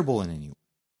desirable in any way.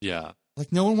 Yeah.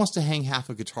 Like, no one wants to hang half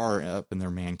a guitar up in their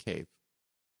man cave.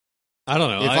 I don't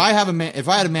know. If I had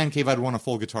a man cave, I'd want a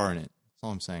full guitar in it. That's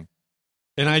all I'm saying.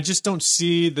 And I just don't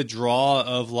see the draw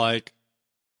of like.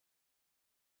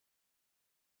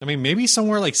 I mean, maybe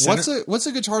somewhere like what's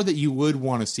a guitar that you would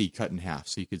want to see cut in half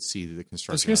so you could see the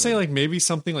construction? I was going to say like maybe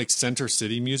something like Center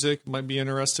City Music might be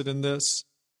interested in this,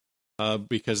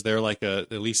 because they're like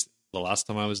at least the last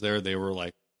time I was there, they were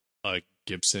like a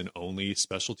Gibson only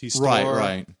specialty store.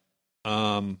 Right.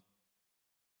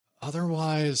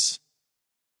 Otherwise,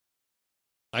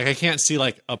 like I can't see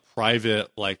like a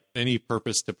private, like any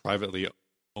purpose to privately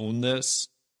own this.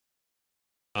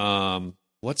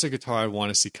 What's a guitar I want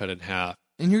to see cut in half?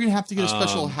 And you're going to have to get a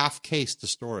special half case to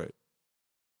store it.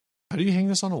 How do you hang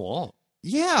this on a wall?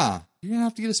 Yeah. You're going to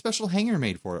have to get a special hanger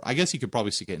made for it. I guess you could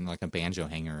probably see it in like a banjo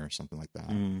hanger or something like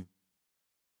that.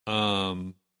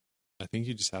 I think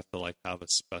you just have to like have a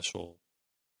special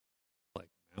like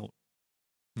mount.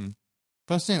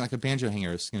 But I'm saying like a banjo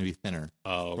hanger is going to be thinner.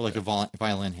 Oh, okay. Or like a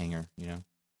violin hanger, you know.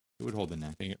 It would hold the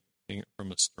neck. Hang it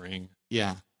from a string.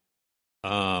 Yeah.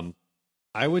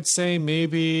 I would say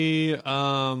maybe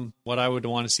what I would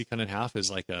want to see cut in half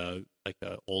is like a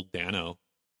old Dano.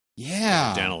 Yeah.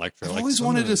 Like Dan Electro. I've always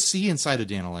wanted to see inside a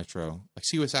Dan Electro. Like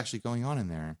see what's actually going on in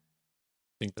there.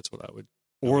 I think that's what I would.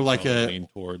 Or like a lean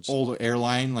towards. Old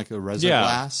airline, like a Reza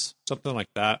glass. Something like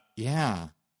that. Yeah.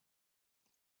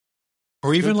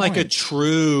 Or even like a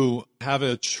true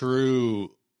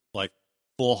like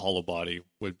full hollow body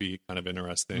would be kind of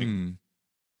interesting.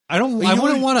 I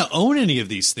wouldn't want to own any of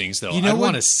these things though. I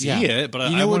want to see it, but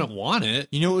I wouldn't want it.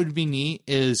 You know what would be neat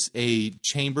is a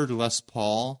chambered Les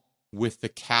Paul with the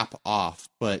cap off,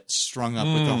 but strung up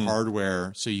with the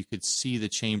hardware so you could see the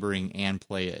chambering and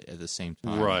play it at the same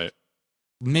time. Right.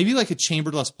 Maybe like a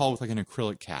chambered Les Paul with like an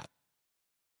acrylic cap.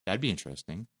 That'd be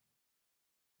interesting.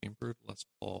 Chambered Les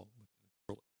Paul with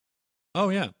an acrylic. Oh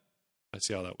yeah. I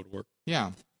see how that would work.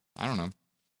 Yeah. I don't know.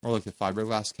 Or like the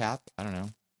fiberglass cap. I don't know.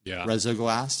 Yeah. Rezo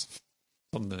glass.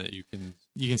 Something that you can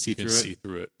see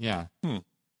through it. Yeah. I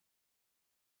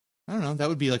don't know. That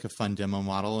would be like a fun demo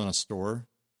model in a store.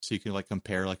 So you can like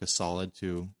compare like a solid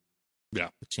to a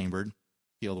chambered.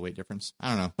 Feel the weight difference. I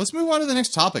don't know. Let's move on to the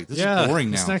next topic. This is boring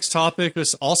now. This next topic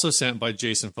was also sent by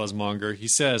Jason Fuzzmonger. He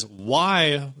says,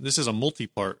 why, this is a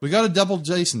multi-part. We got a double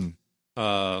Jason.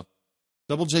 Double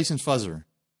Jason Fuzzer.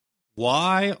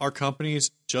 Why are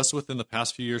companies just within the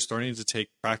past few years starting to take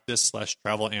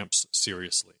practice/travel amps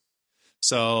seriously?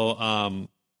 So,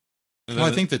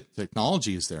 I think the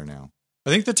technology is there now. I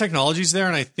think the technology's there,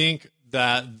 and I think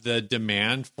that the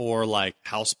demand for like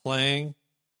house playing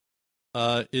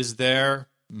is there.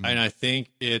 Mm. And I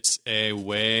think it's a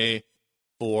way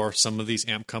for some of these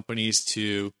amp companies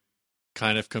to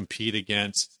kind of compete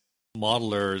against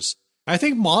modelers. I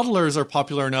think modelers are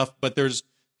popular enough, but there's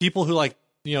people who like,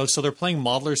 so they're playing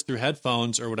modelers through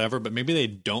headphones or whatever, but maybe they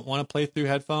don't want to play through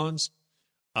headphones.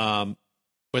 But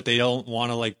they don't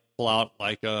want to like pull out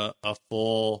like a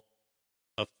full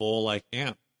like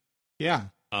amp. Yeah.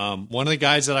 One of the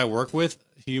guys that I work with,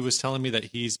 he was telling me that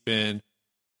he's been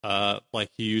like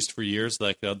he used for years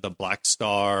like the Black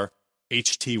Star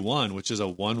HT1, which is a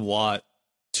 1 watt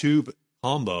tube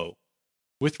combo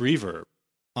with reverb.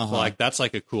 So like that's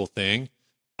like a cool thing.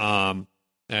 And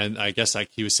I guess like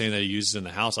he was saying that he uses it in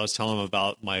the house. I was telling him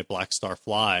about my Black Star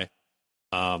Fly,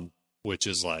 which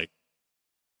is like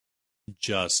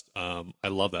just I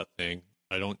love that thing.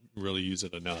 I don't really use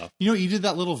it enough. You did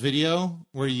that little video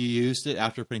where you used it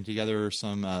after putting together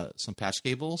some patch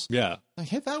cables. Yeah. Like,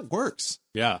 hey, that works.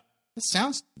 Yeah. It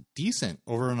sounds decent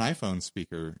over an iPhone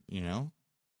speaker,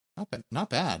 Not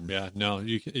bad. Yeah, no,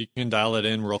 you can dial it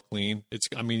in real clean.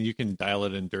 You can dial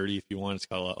it in dirty if you want. It's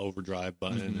got an overdrive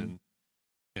button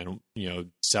and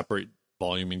separate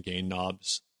volume and gain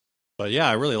knobs. But yeah,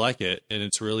 I really like it, and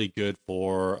it's really good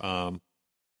for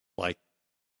like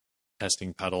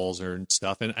testing pedals or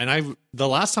stuff. And the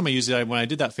last time I used it, when I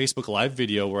did that Facebook Live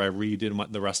video where I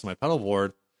redid the rest of my pedal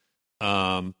board,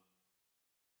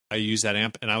 I used that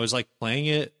amp and I was like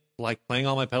playing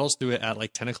all my pedals through it at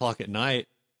like 10 o'clock at night.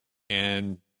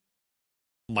 And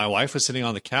my wife was sitting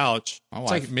on the couch.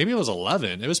 Like maybe it was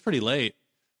 11. It was pretty late.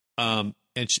 And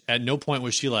at no point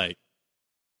was she like,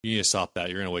 "You need to stop that.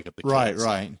 You're going to wake up the kids."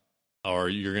 Right. Or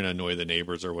you're going to annoy the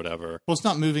neighbors or whatever. Well, it's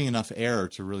not moving enough air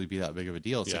to really be that big of a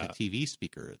deal. It's Yeah. like a TV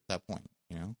speaker at that point,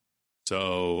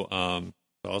 So, so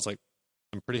I was like,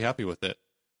 I'm pretty happy with it.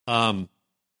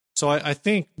 So I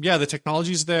think, yeah, the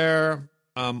technology's there.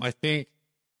 I think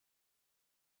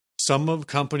some of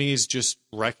companies just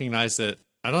recognize that,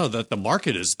 I don't know, that the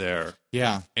market is there.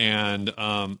 Yeah. And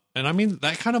I mean,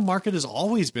 that kind of market has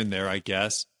always been there, I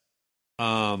guess.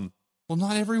 Well,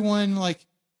 not everyone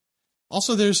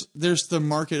also there's the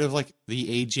market of like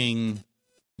the aging,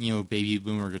 baby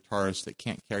boomer guitarist that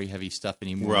can't carry heavy stuff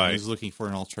anymore. Right. Who's looking for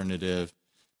an alternative.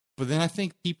 But then I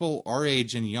think people our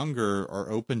age and younger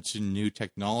are open to new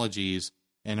technologies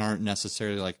and aren't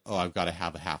necessarily like, oh, I've got to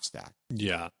have a half stack.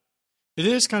 Yeah. It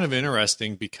is kind of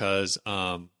interesting because,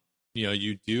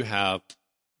 you do have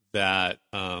that,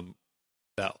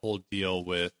 that whole deal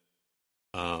with,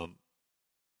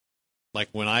 like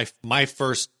when my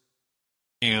first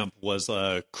amp was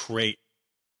a Crate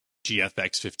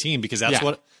GFX 15, because that's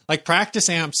what, like practice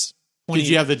amps. Did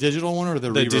you have the digital one or the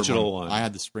reverb digital one? I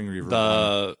had the spring reverb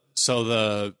one. So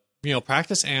the,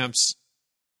 practice amps,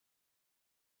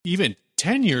 even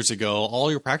 10 years ago,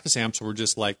 all your practice amps were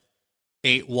just like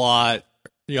 8 watt,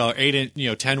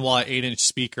 10 watt, 8-inch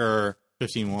speaker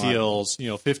 15 watt deals,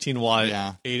 15 watt,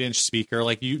 8-inch speaker.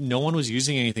 Like no one was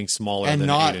using anything smaller and than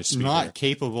an 8-inch speaker. Not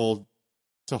capable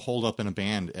to hold up in a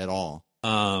band at all.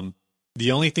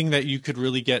 The only thing that you could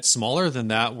really get smaller than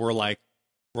that were like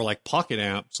pocket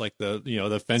amps, like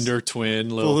the Fender Twin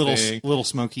little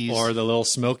Smokies, or the little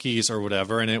Smokies or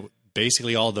whatever. And it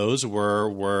basically all those were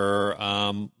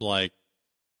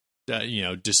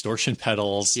distortion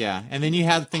pedals. Yeah, and then you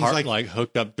had things like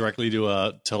hooked up directly to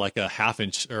a 1/2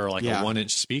 inch or a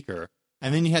 1-inch speaker.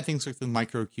 And then you had things like the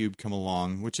Microcube come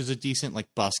along, which is a decent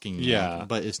busking amp,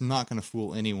 but it's not going to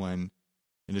fool anyone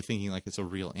into thinking like it's a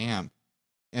real amp.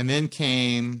 And then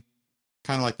came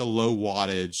kind of like the low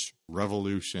wattage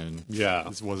revolution. Yeah.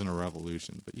 This wasn't a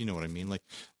revolution, but you know what I mean. Like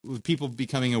people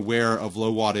becoming aware of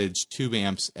low wattage tube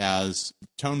amps as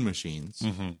tone machines.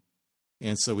 Mm-hmm.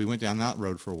 And so we went down that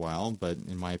road for a while, but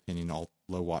in my opinion, all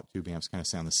low watt tube amps kind of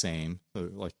sound the same. So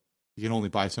like you can only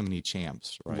buy so many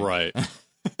Champs, right? Right.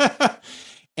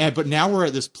 But now we're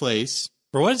at this place.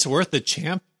 For what it's worth, the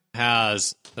Champ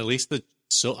has at least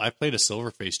I played a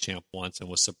Silverface Champ once and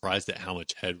was surprised at how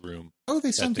much headroom that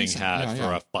thing had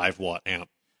for a 5 watt amp.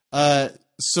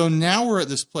 So now we're at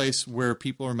this place where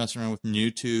people are messing around with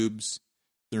new tubes.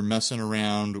 They're messing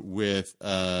around with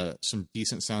some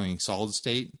decent sounding solid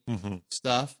state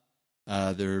stuff.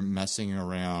 They're messing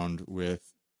around with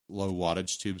low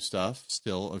wattage tube stuff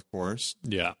still, of course.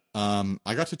 Yeah.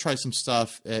 I got to try some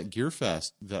stuff at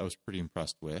Gearfest that I was pretty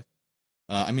impressed with.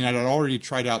 I'd already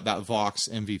tried out that Vox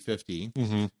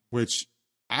MV50, which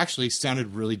actually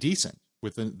sounded really decent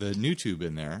with the new tube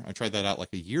in there. I tried that out like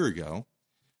a year ago.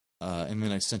 and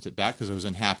then I sent it back because I was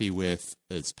unhappy with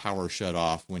its power shut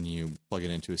off when you plug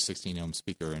it into a 16 ohm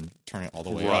speaker and turn it all the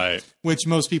way up, which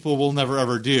most people will never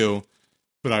ever do.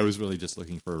 But I was really just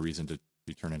looking for a reason to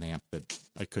return an amp that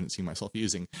I couldn't see myself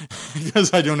using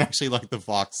because I don't actually like the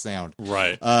Vox sound.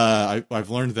 Right. I've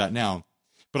learned that now.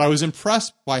 But I was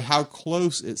impressed by how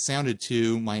close it sounded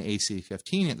to my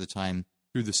AC-15 at the time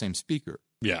through the same speaker.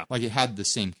 Yeah. Like it had the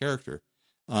same character.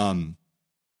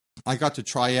 I got to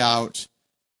try out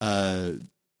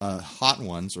Hot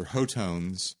Ones or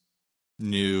Hotone's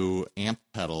new amp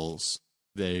pedals.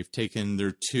 They've taken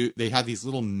they have these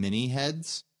little mini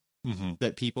heads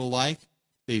that people like.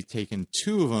 They've taken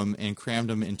 2 of them and crammed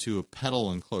them into a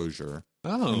pedal enclosure.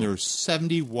 Oh. And they're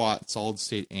 70 watt solid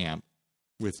state amp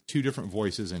with 2 different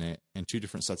voices in it and 2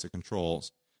 different sets of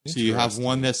controls. So you have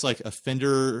one that's like a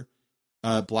Fender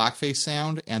Blackface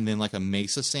sound and then like a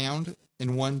Mesa sound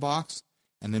in one box.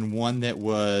 And then one that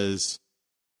was,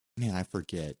 man, I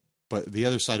forget. But the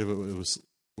other side of it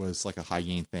was like a high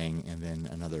gain thing and then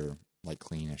another like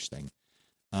cleanish thing.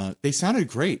 They sounded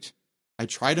great. I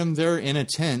tried them there in a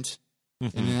tent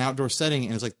in an outdoor setting,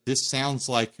 and it's like, this sounds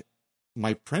like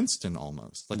my Princeton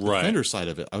almost, like the Fender side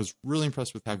of it. I was really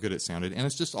impressed with how good it sounded, and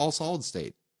it's just all solid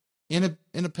state in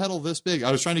a pedal this big.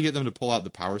 I was trying to get them to pull out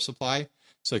the power supply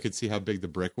so I could see how big the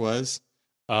brick was.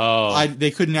 Oh,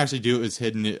 they couldn't actually do it. It was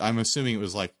hidden. I'm assuming it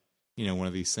was like, one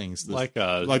of these things, like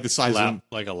the size of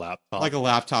like a laptop, like a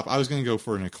laptop. I was going to go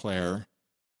for an eclair,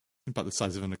 about the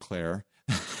size of an eclair.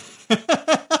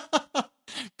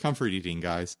 Comfort eating,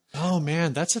 guys. Oh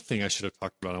man, that's a thing I should have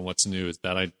talked about on What's New, is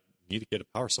that I need to get a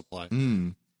power supply.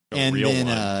 And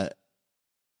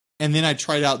then I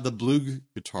tried out the Blue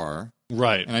guitar.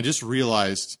 Right. And I just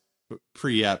realized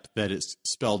pre-ep that it's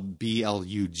spelled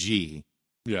BLUG.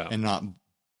 Yeah. And not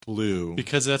Blue.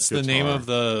 Because that's the name of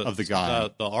the guy.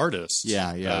 The artist.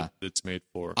 Yeah. That it's made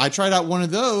for. I tried out one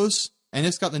of those, and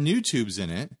it's got the new tubes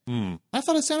in it. I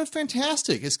thought it sounded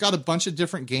fantastic. It's got a bunch of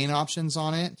different gain options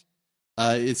on it.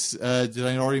 Did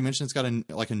I already mention it's got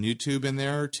a new tube in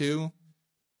there too?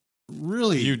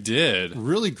 Really, you did.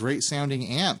 Really great sounding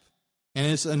amp, and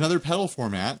it's another pedal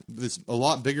format. It's a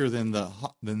lot bigger than the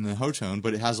Hotone,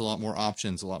 but it has a lot more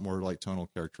options, a lot more like tonal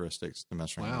characteristics to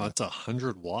mess around with. Wow, it's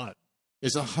 100 watt.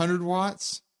 It's 100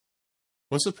 watts.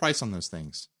 What's the price on those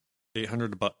things?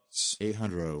 $800.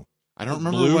 $800. I don't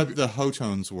remember what the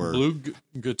Hotones were.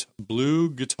 Blue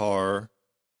guitar.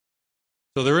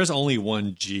 So there is only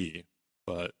one G.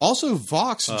 But also,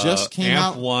 Vox just came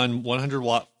out. Amp 100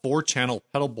 watt 4-channel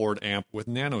pedal board amp with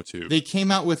nanotube. They came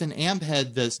out with an amp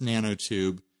head that's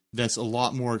nanotube that's a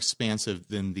lot more expansive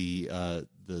than the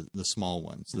small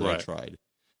ones that I tried.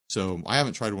 So I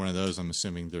haven't tried one of those. I'm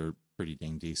assuming they're pretty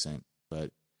dang decent.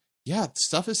 But yeah,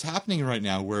 stuff is happening right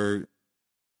now where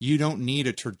you don't need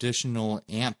a traditional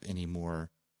amp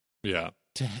anymore. Yeah.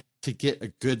 To get a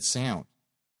good sound.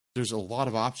 There's a lot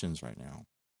of options right now.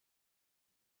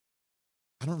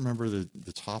 I don't remember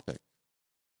the topic.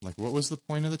 Like, what was the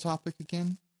point of the topic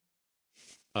again?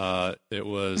 It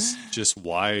was just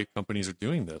why companies are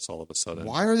doing this all of a sudden.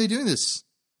 Why are they doing this?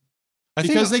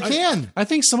 Because they can. I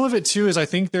think some of it, too, is I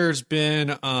think there's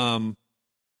been,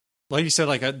 like you said,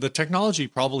 like the technology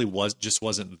probably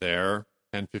wasn't there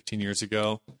 10, 15 years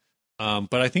ago.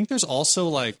 But I think there's also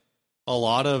like a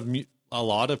lot of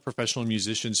professional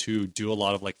musicians who do a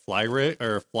lot of like fly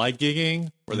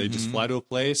gigging, where they just fly to a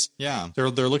place. Yeah, they're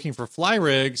looking for fly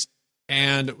rigs,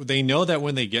 and they know that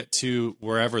when they get to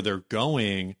wherever they're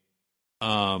going,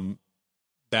 that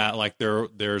like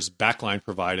there's backline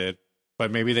provided,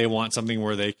 but maybe they want something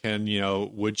where they can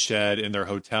woodshed in their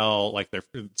hotel, like they're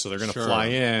going to fly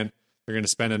in, they're going to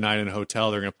spend a night in a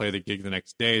hotel, they're going to play the gig the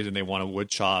next day, and they want a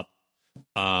wood shop.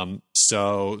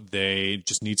 So they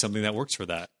just need something that works for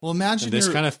that. Well, imagine this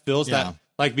kind of fills that,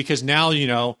 like, because now,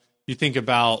 you think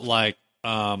about like,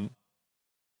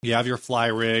 you have your fly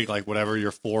rig, like whatever,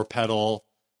 your 4-pedal,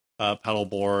 pedal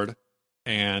board,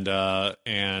 and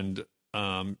you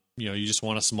just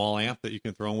want a small amp that you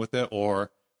can throw in with it, or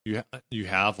you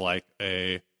have like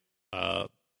a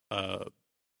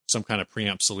some kind of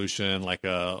preamp solution, like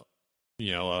the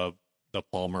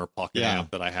Palmer pocket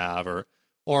amp that I have,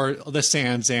 or the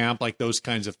Sands amp, like those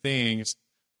kinds of things.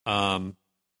 So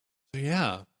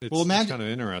yeah, it's kind of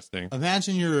interesting.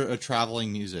 Imagine you're a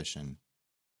traveling musician,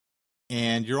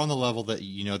 and you're on the level that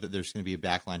you know that there's going to be a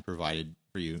backline provided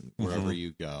for you wherever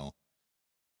you go.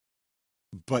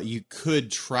 But you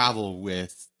could travel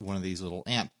with one of these little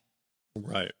amp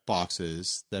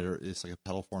boxes it's like a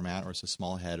pedal format, or it's a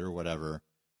small head or whatever.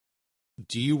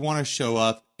 Do you want to show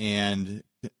up and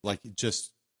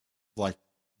just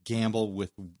gamble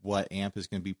with what amp is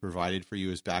going to be provided for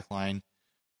you as backline?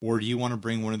 Or do you want to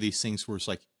bring one of these things where it's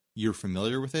like you're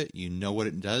familiar with it, you know what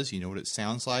it does, you know what it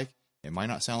sounds like. It might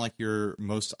not sound like your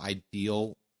most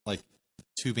ideal like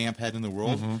tube amp head in the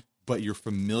world, but you're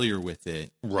familiar with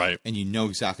it, right? And you know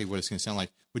exactly what it's going to sound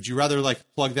like. Would you rather like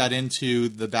plug that into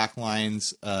the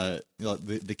Backlines,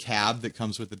 the cab that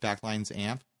comes with the Backlines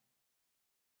amp,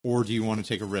 or do you want to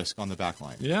take a risk on the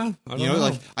Backline? Yeah, I don't know.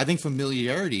 Like I think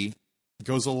familiarity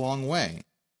goes a long way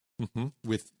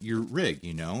with your rig.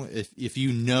 If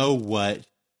you know what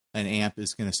an amp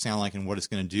is going to sound like and what it's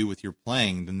going to do with your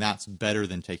playing, then that's better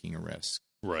than taking a risk.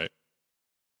 Right.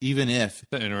 Even if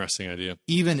that's an interesting idea.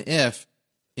 Even if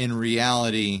in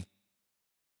reality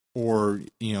or,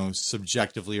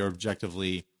 subjectively or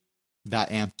objectively,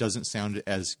 that amp doesn't sound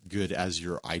as good as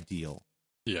your ideal.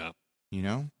 Yeah.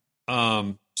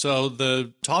 So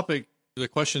the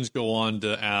questions go on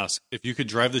to ask if you could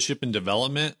drive the ship in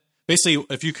development. Basically,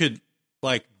 if you could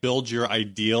like build your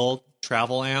ideal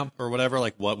travel amp or whatever,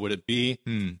 like what would it be?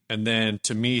 And then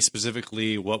to me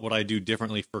specifically, what would I do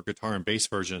differently for guitar and bass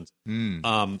versions?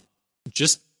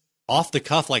 Just off the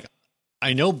cuff, like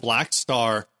I know Black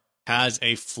Star has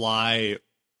a fly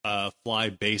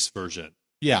bass version.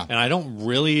 Yeah. And I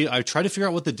tried to figure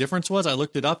out what the difference was. I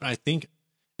looked it up and I think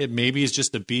it maybe is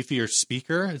just a beefier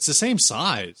speaker. It's the same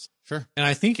size. Sure. And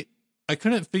I think I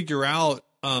couldn't figure out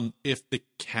if the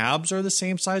cabs are the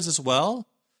same size as well.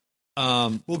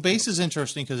 Well, bass is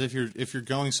interesting because if you're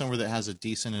going somewhere that has a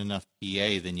decent enough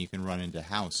PA, then you can run into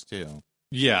house too.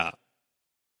 Yeah,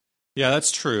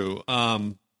 that's true.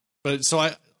 But so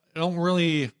I don't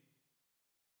really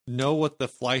know what the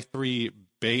Fly 3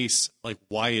 bass, like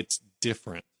why it's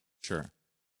different. Sure.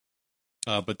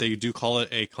 But they do call it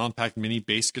a compact mini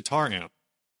bass guitar amp.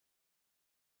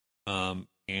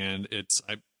 And so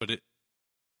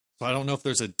I don't know if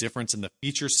there's a difference in the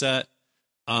feature set.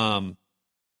 I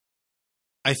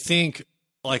think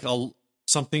like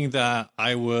something that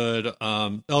I would,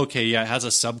 it has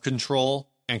a sub control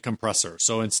and compressor.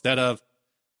 So instead of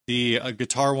the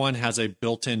guitar one has a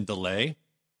built-in delay,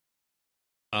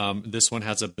 this one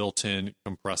has a built-in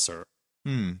compressor.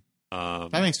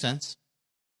 That makes sense.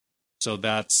 So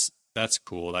that's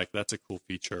cool. Like that's a cool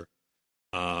feature.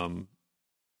 It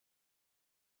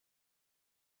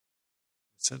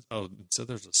said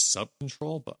there's a sub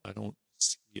control, but I don't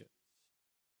see it.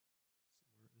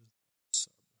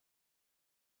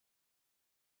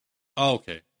 Oh,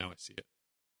 okay. Now I see it.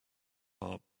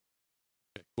 Okay,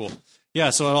 cool. Yeah,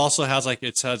 so it also has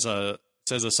it says a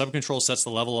subcontrol sets the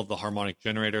level of the harmonic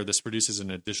generator. This produces an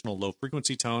additional low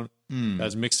frequency tone that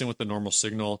is mixed in with the normal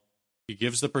signal. It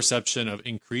gives the perception of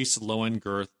increased low end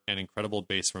girth and incredible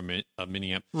bass from a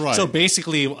mini amp. Right. So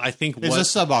basically, I think it's a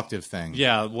sub-octave thing.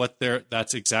 Yeah,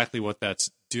 that's exactly what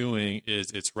that's doing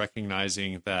is it's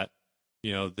recognizing that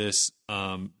this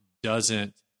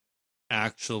doesn't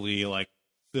actually like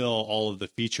fill all of the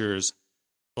features.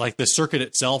 Like the circuit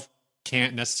itself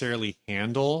can't necessarily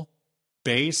handle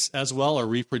bass as well or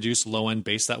reproduce low end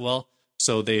bass that well.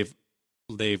 So they've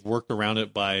worked around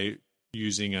it by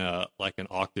using an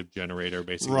octave generator,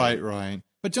 basically. Right.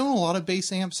 But don't a lot of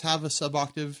bass amps have a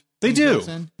sub-octave? They do.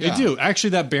 Yeah. They do. Actually,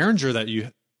 that Behringer that you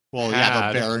the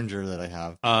Behringer that I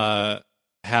have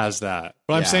has that.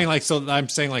 But I'm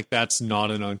saying that's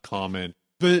not an uncommon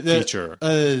feature.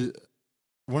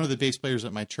 One of the bass players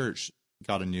at my church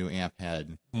got a new amp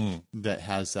head that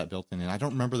has that built in, and I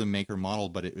don't remember the maker model,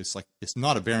 but it's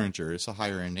not a Behringer, it's a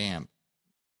higher end amp.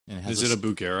 And it has Is it a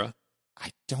Bugera?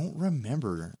 I don't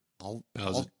remember.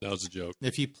 That was a joke.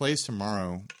 If he plays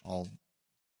tomorrow, I'll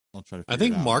try to. I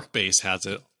think Mark Bass has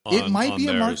it. It might be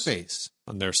a Mark Bass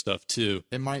on their stuff too.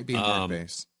 It might be a Mark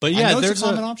Bass, but yeah, there's a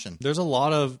common option. There's a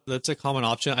lot of that's a common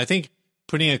option. I think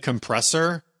putting a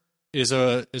compressor is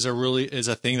a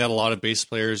thing that a lot of bass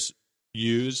players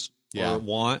use or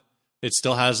want. It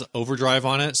still has overdrive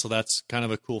on it, so that's kind of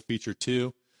a cool feature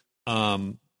too.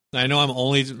 I know I'm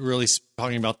only really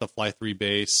talking about the Fly 3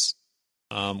 bass,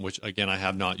 which again I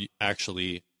have not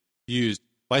actually used,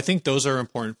 but I think those are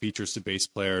important features to bass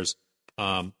players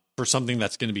for something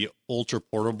that's going to be ultra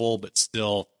portable but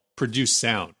still produce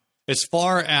sound. As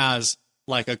far as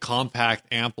like a compact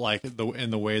amp, like in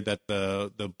the way that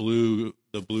the blue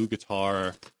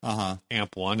guitar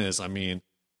amp one is. I mean,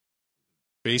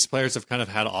 bass players have kind of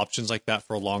had options like that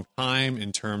for a long time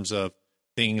in terms of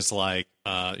things like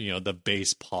the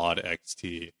Bass Pod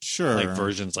XT, sure, like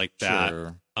versions like that.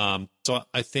 Sure. So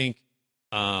I think,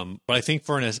 but I think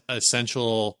for an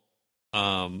essential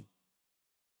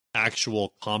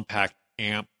actual compact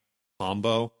amp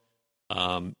combo,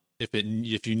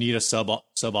 if you need a sub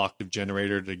octave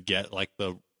generator to get like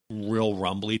the real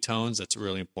rumbly tones, that's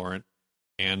really important,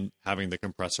 and having the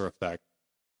compressor effect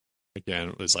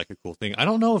again, was like a cool thing. I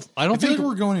don't know if I feel think like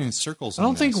we're going in circles. I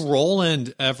don't think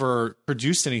Roland ever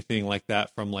produced anything like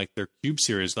that from like their Cube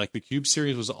series. Like the Cube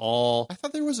series was all. I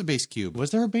thought there was a base cube.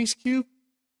 Was there a base cube?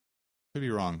 Could be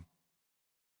wrong.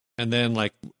 And then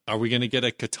like, are we going to get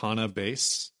a Katana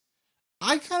base?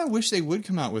 I kind of wish they would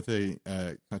come out with a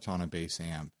Katana base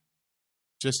amp,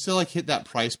 just to like hit that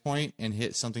price point and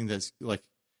hit something that's like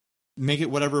make it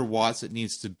whatever watts it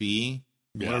needs to be,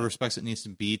 whatever specs it needs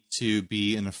to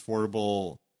be an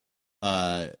affordable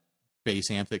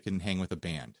bass amp that can hang with a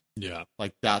band. Yeah,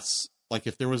 like that's like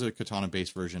if there was a Katana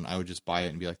bass version, I would just buy it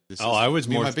and be like, "This is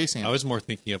my bass amp." I was more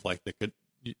thinking of like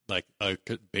a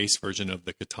bass version of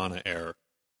the Katana Air.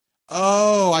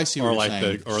 Oh, I see what or you're like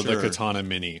saying. The Katana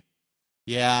Mini.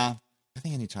 Yeah, I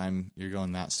think anytime you're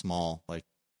going that small, like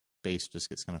bass just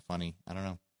gets kind of funny. I don't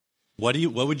know. What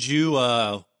would you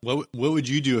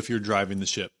do if you're driving the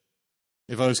ship?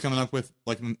 If I was coming up with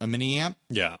like a mini amp,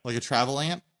 like a travel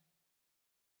amp,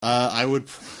 I would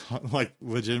like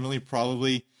legitimately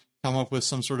probably come up with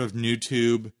some sort of new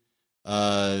tube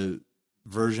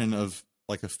version of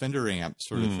like a Fender amp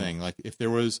sort of thing. Like if there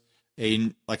was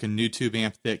a new tube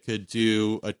amp that could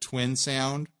do a twin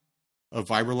sound, a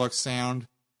Vibrolux sound,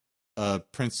 a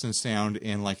Princeton sound,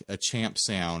 and like a Champ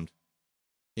sound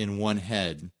in one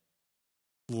head,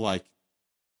 like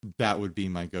that would be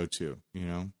my go-to, you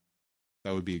know?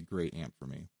 That would be a great amp for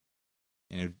me.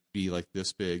 And it'd be like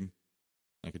this big.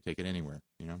 I could take it anywhere,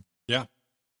 you know? Yeah.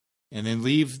 And then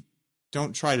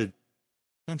don't try to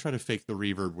fake the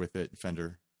reverb with it,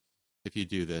 Fender. If you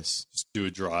do this, just do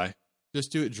it dry.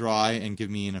 Just do it dry and give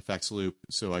me an effects loop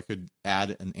so I could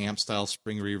add an amp style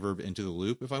spring reverb into the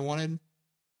loop if I wanted,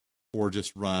 or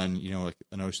just run, you know, like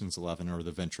an Ocean's 11 or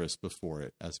the Ventress before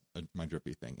it as my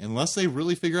drippy thing. Unless they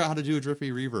really figure out how to do a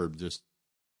drippy reverb, just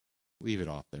leave it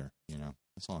off there, you know.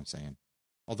 That's all I'm saying.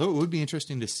 Although it would be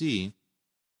interesting to see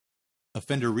a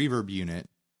Fender reverb unit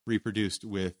reproduced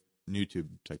with new tube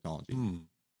technology.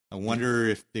 I wonder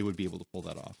if they would be able to pull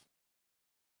that off.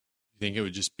 You think it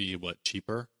would just be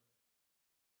cheaper?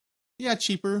 Yeah,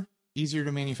 cheaper, easier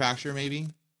to manufacture, maybe.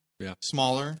 Yeah,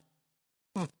 smaller.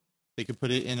 They could put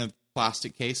it in a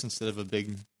plastic case instead of a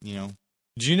big, you know.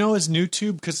 Do you know is new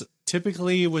tube? Because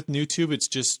typically with new tube, it's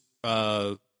just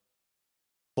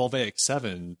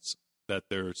 12AX7s that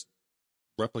they're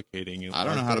replicating. I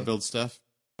don't know how to build stuff.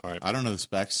 All right, I don't know the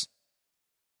specs.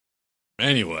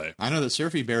 Anyway, I know that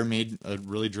Surfy Bear made a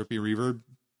really drippy reverb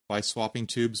by swapping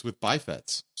tubes with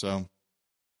bifets. So.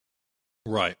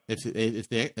 Right. If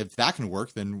that can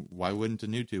work, then why wouldn't a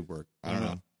new tube work? I don't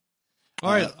know.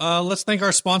 All right. Let's thank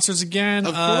our sponsors again.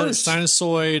 Of course.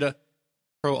 Sinusoid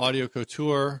Pro Audio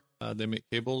Couture. They make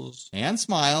cables. And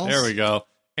smiles. There we go.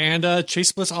 And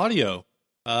Chase Bliss Audio,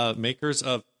 makers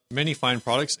of many fine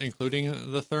products,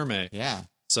 including the Thermae. Yeah.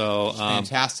 So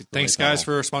fantastic. Thanks, guys,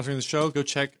 for sponsoring the show. Go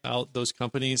check out those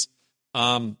companies.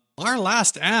 Our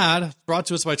last ad brought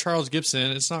to us by Charles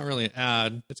Gibson. It's not really an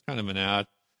ad. It's kind of an ad.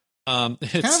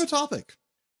 It's kind of a topic.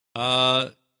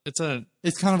 It's kind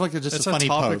of like a funny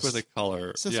topic post with a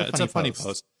color. It's a funny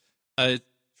post.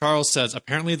 Charles says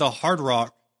apparently the Hard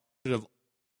Rock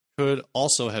could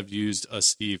also have used a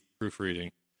Steve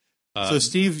proofreading. So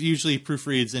Steve usually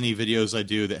proofreads any videos I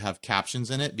do that have captions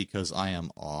in it because I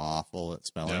am awful at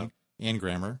spelling and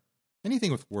grammar.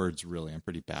 Anything with words, really, I'm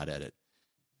pretty bad at it.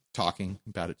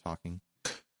 Bad at talking.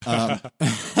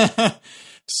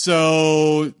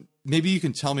 So maybe you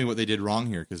can tell me what they did wrong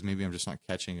here, because maybe I'm just not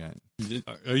catching it.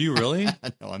 Are you really?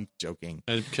 No, I'm joking.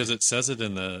 Because it says it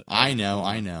in the... I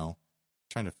know.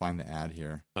 Trying to find the ad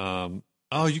here.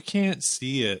 Oh, you can't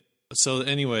see it. So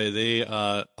anyway,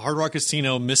 Hard Rock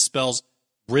Casino misspells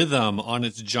rhythm on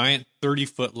its giant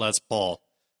 30-foot Les Paul.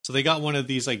 So they got one of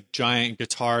these like giant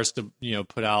guitars to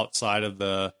put outside of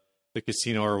the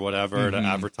casino or whatever to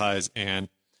advertise, and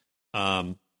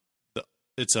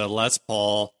it's a Les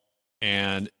Paul,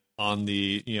 and on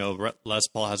the Les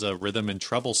Paul has a rhythm and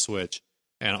treble switch,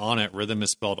 and on it rhythm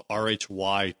is spelled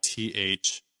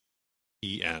RHYTHEM.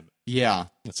 Yeah,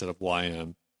 instead of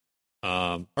YM.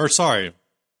 Or sorry,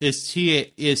 it's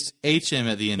HM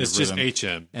at the end. It's of rhythm. just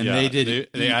HM, and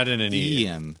they added an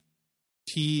EM.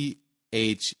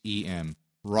 THEM.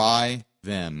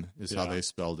 Rhythem is how they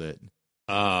spelled it.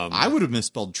 I would have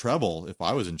misspelled treble if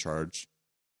I was in charge.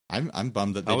 I'm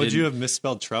bummed that they How would didn't. you have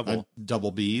misspelled treble?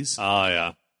 Double B's. Oh,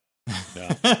 yeah.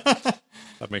 That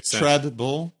makes sense.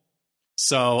 Treble.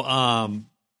 So,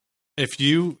 if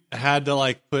you had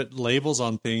to put labels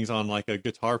on things on a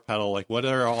guitar pedal, what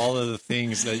are all of the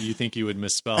things that you think you would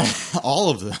misspell? All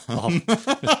of them.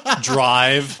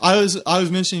 Drive. I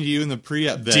was mentioning to you in the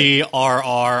pre-up that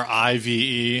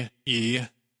DRRIVE.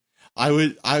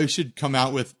 I should come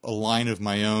out with a line of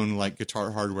my own, like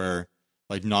guitar hardware,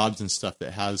 like knobs and stuff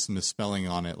that has misspelling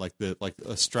on it, like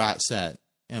a Strat set,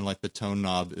 and like the tone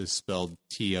knob is spelled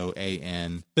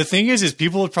TOAN. The thing is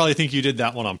people would probably think you did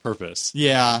that one on purpose.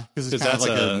 Yeah, because it's kind of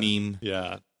like a meme.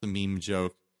 Yeah, the meme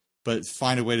joke. But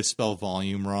find a way to spell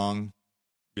volume wrong.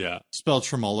 Yeah, spell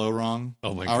tremolo wrong.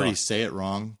 Oh my god, I already say it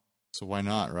wrong, so why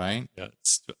not, right? Yeah,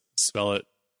 spell it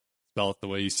the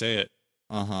way you say it.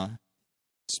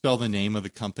 Spell the name of the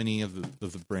company of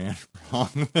the brand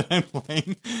wrong that I'm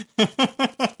playing.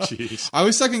 Jeez. I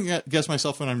always second guess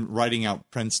myself when I'm writing out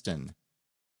Princeton.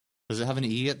 Does it have an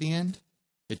E at the end?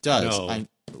 It does. No.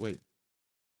 Wait.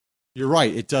 You're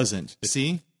right. It doesn't.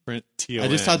 See? T-O-N. I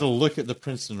just had to look at the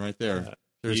Princeton right there.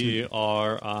 Princeton.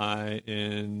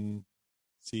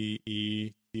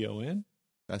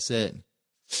 That's it.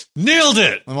 Nailed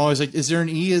it! I'm always like, is there an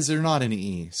E? Is there not an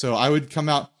E? So I would come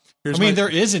out... there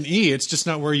is an E. It's just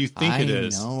not where you think it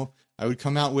is. I know. I would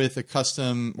come out with a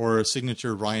custom or a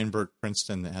signature Ryan Burke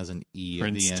Princeton that has an E at the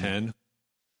end. Princeton.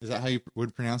 Is that how you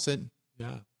would pronounce it?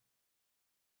 Yeah.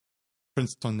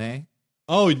 Princeton.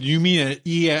 Oh, you mean an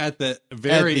E at the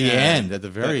very end? At the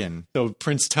very end. So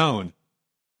Princetone.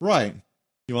 Right.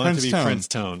 You want it to be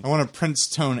Princetone. I want a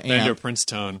Princetone amp. Then your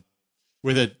Princetone.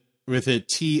 With a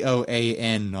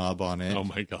TOAN knob on it. Oh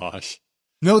my gosh.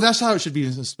 No, that's how it should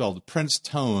be spelled.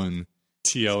 Princetone.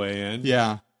 TOAN?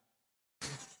 Yeah.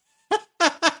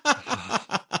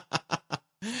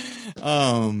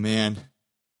 Oh, man.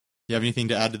 You have anything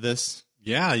to add to this?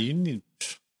 Yeah, you need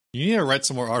to write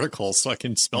some more articles so I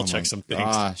can spell check some things.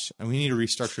 Gosh, and we need to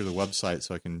restructure the website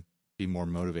so I can be more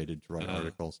motivated to write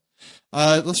articles.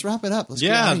 Let's wrap it up.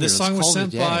 This song was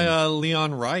sent by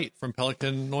Leon Wright from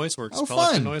Pelican Noiseworks. Oh,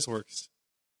 Pelican fun. Noiseworks.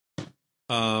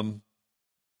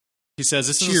 He says,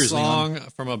 this Cheers, is a song Leon.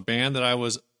 from a band that I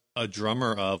was a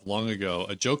drummer of long ago,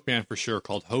 a joke band for sure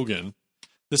called Hogan.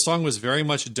 This song was very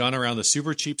much done around the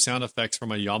super cheap sound effects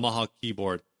from a Yamaha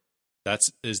keyboard. That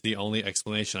is the only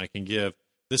explanation I can give.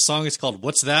 This song is called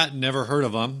What's That? Never Heard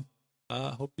of Them.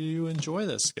 Hope you enjoy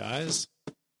this, guys.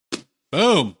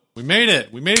 Boom! We made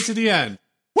it. We made it to the end.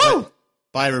 Woo!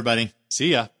 Bye, everybody.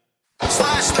 See ya.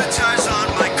 Slash the tires on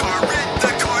my car.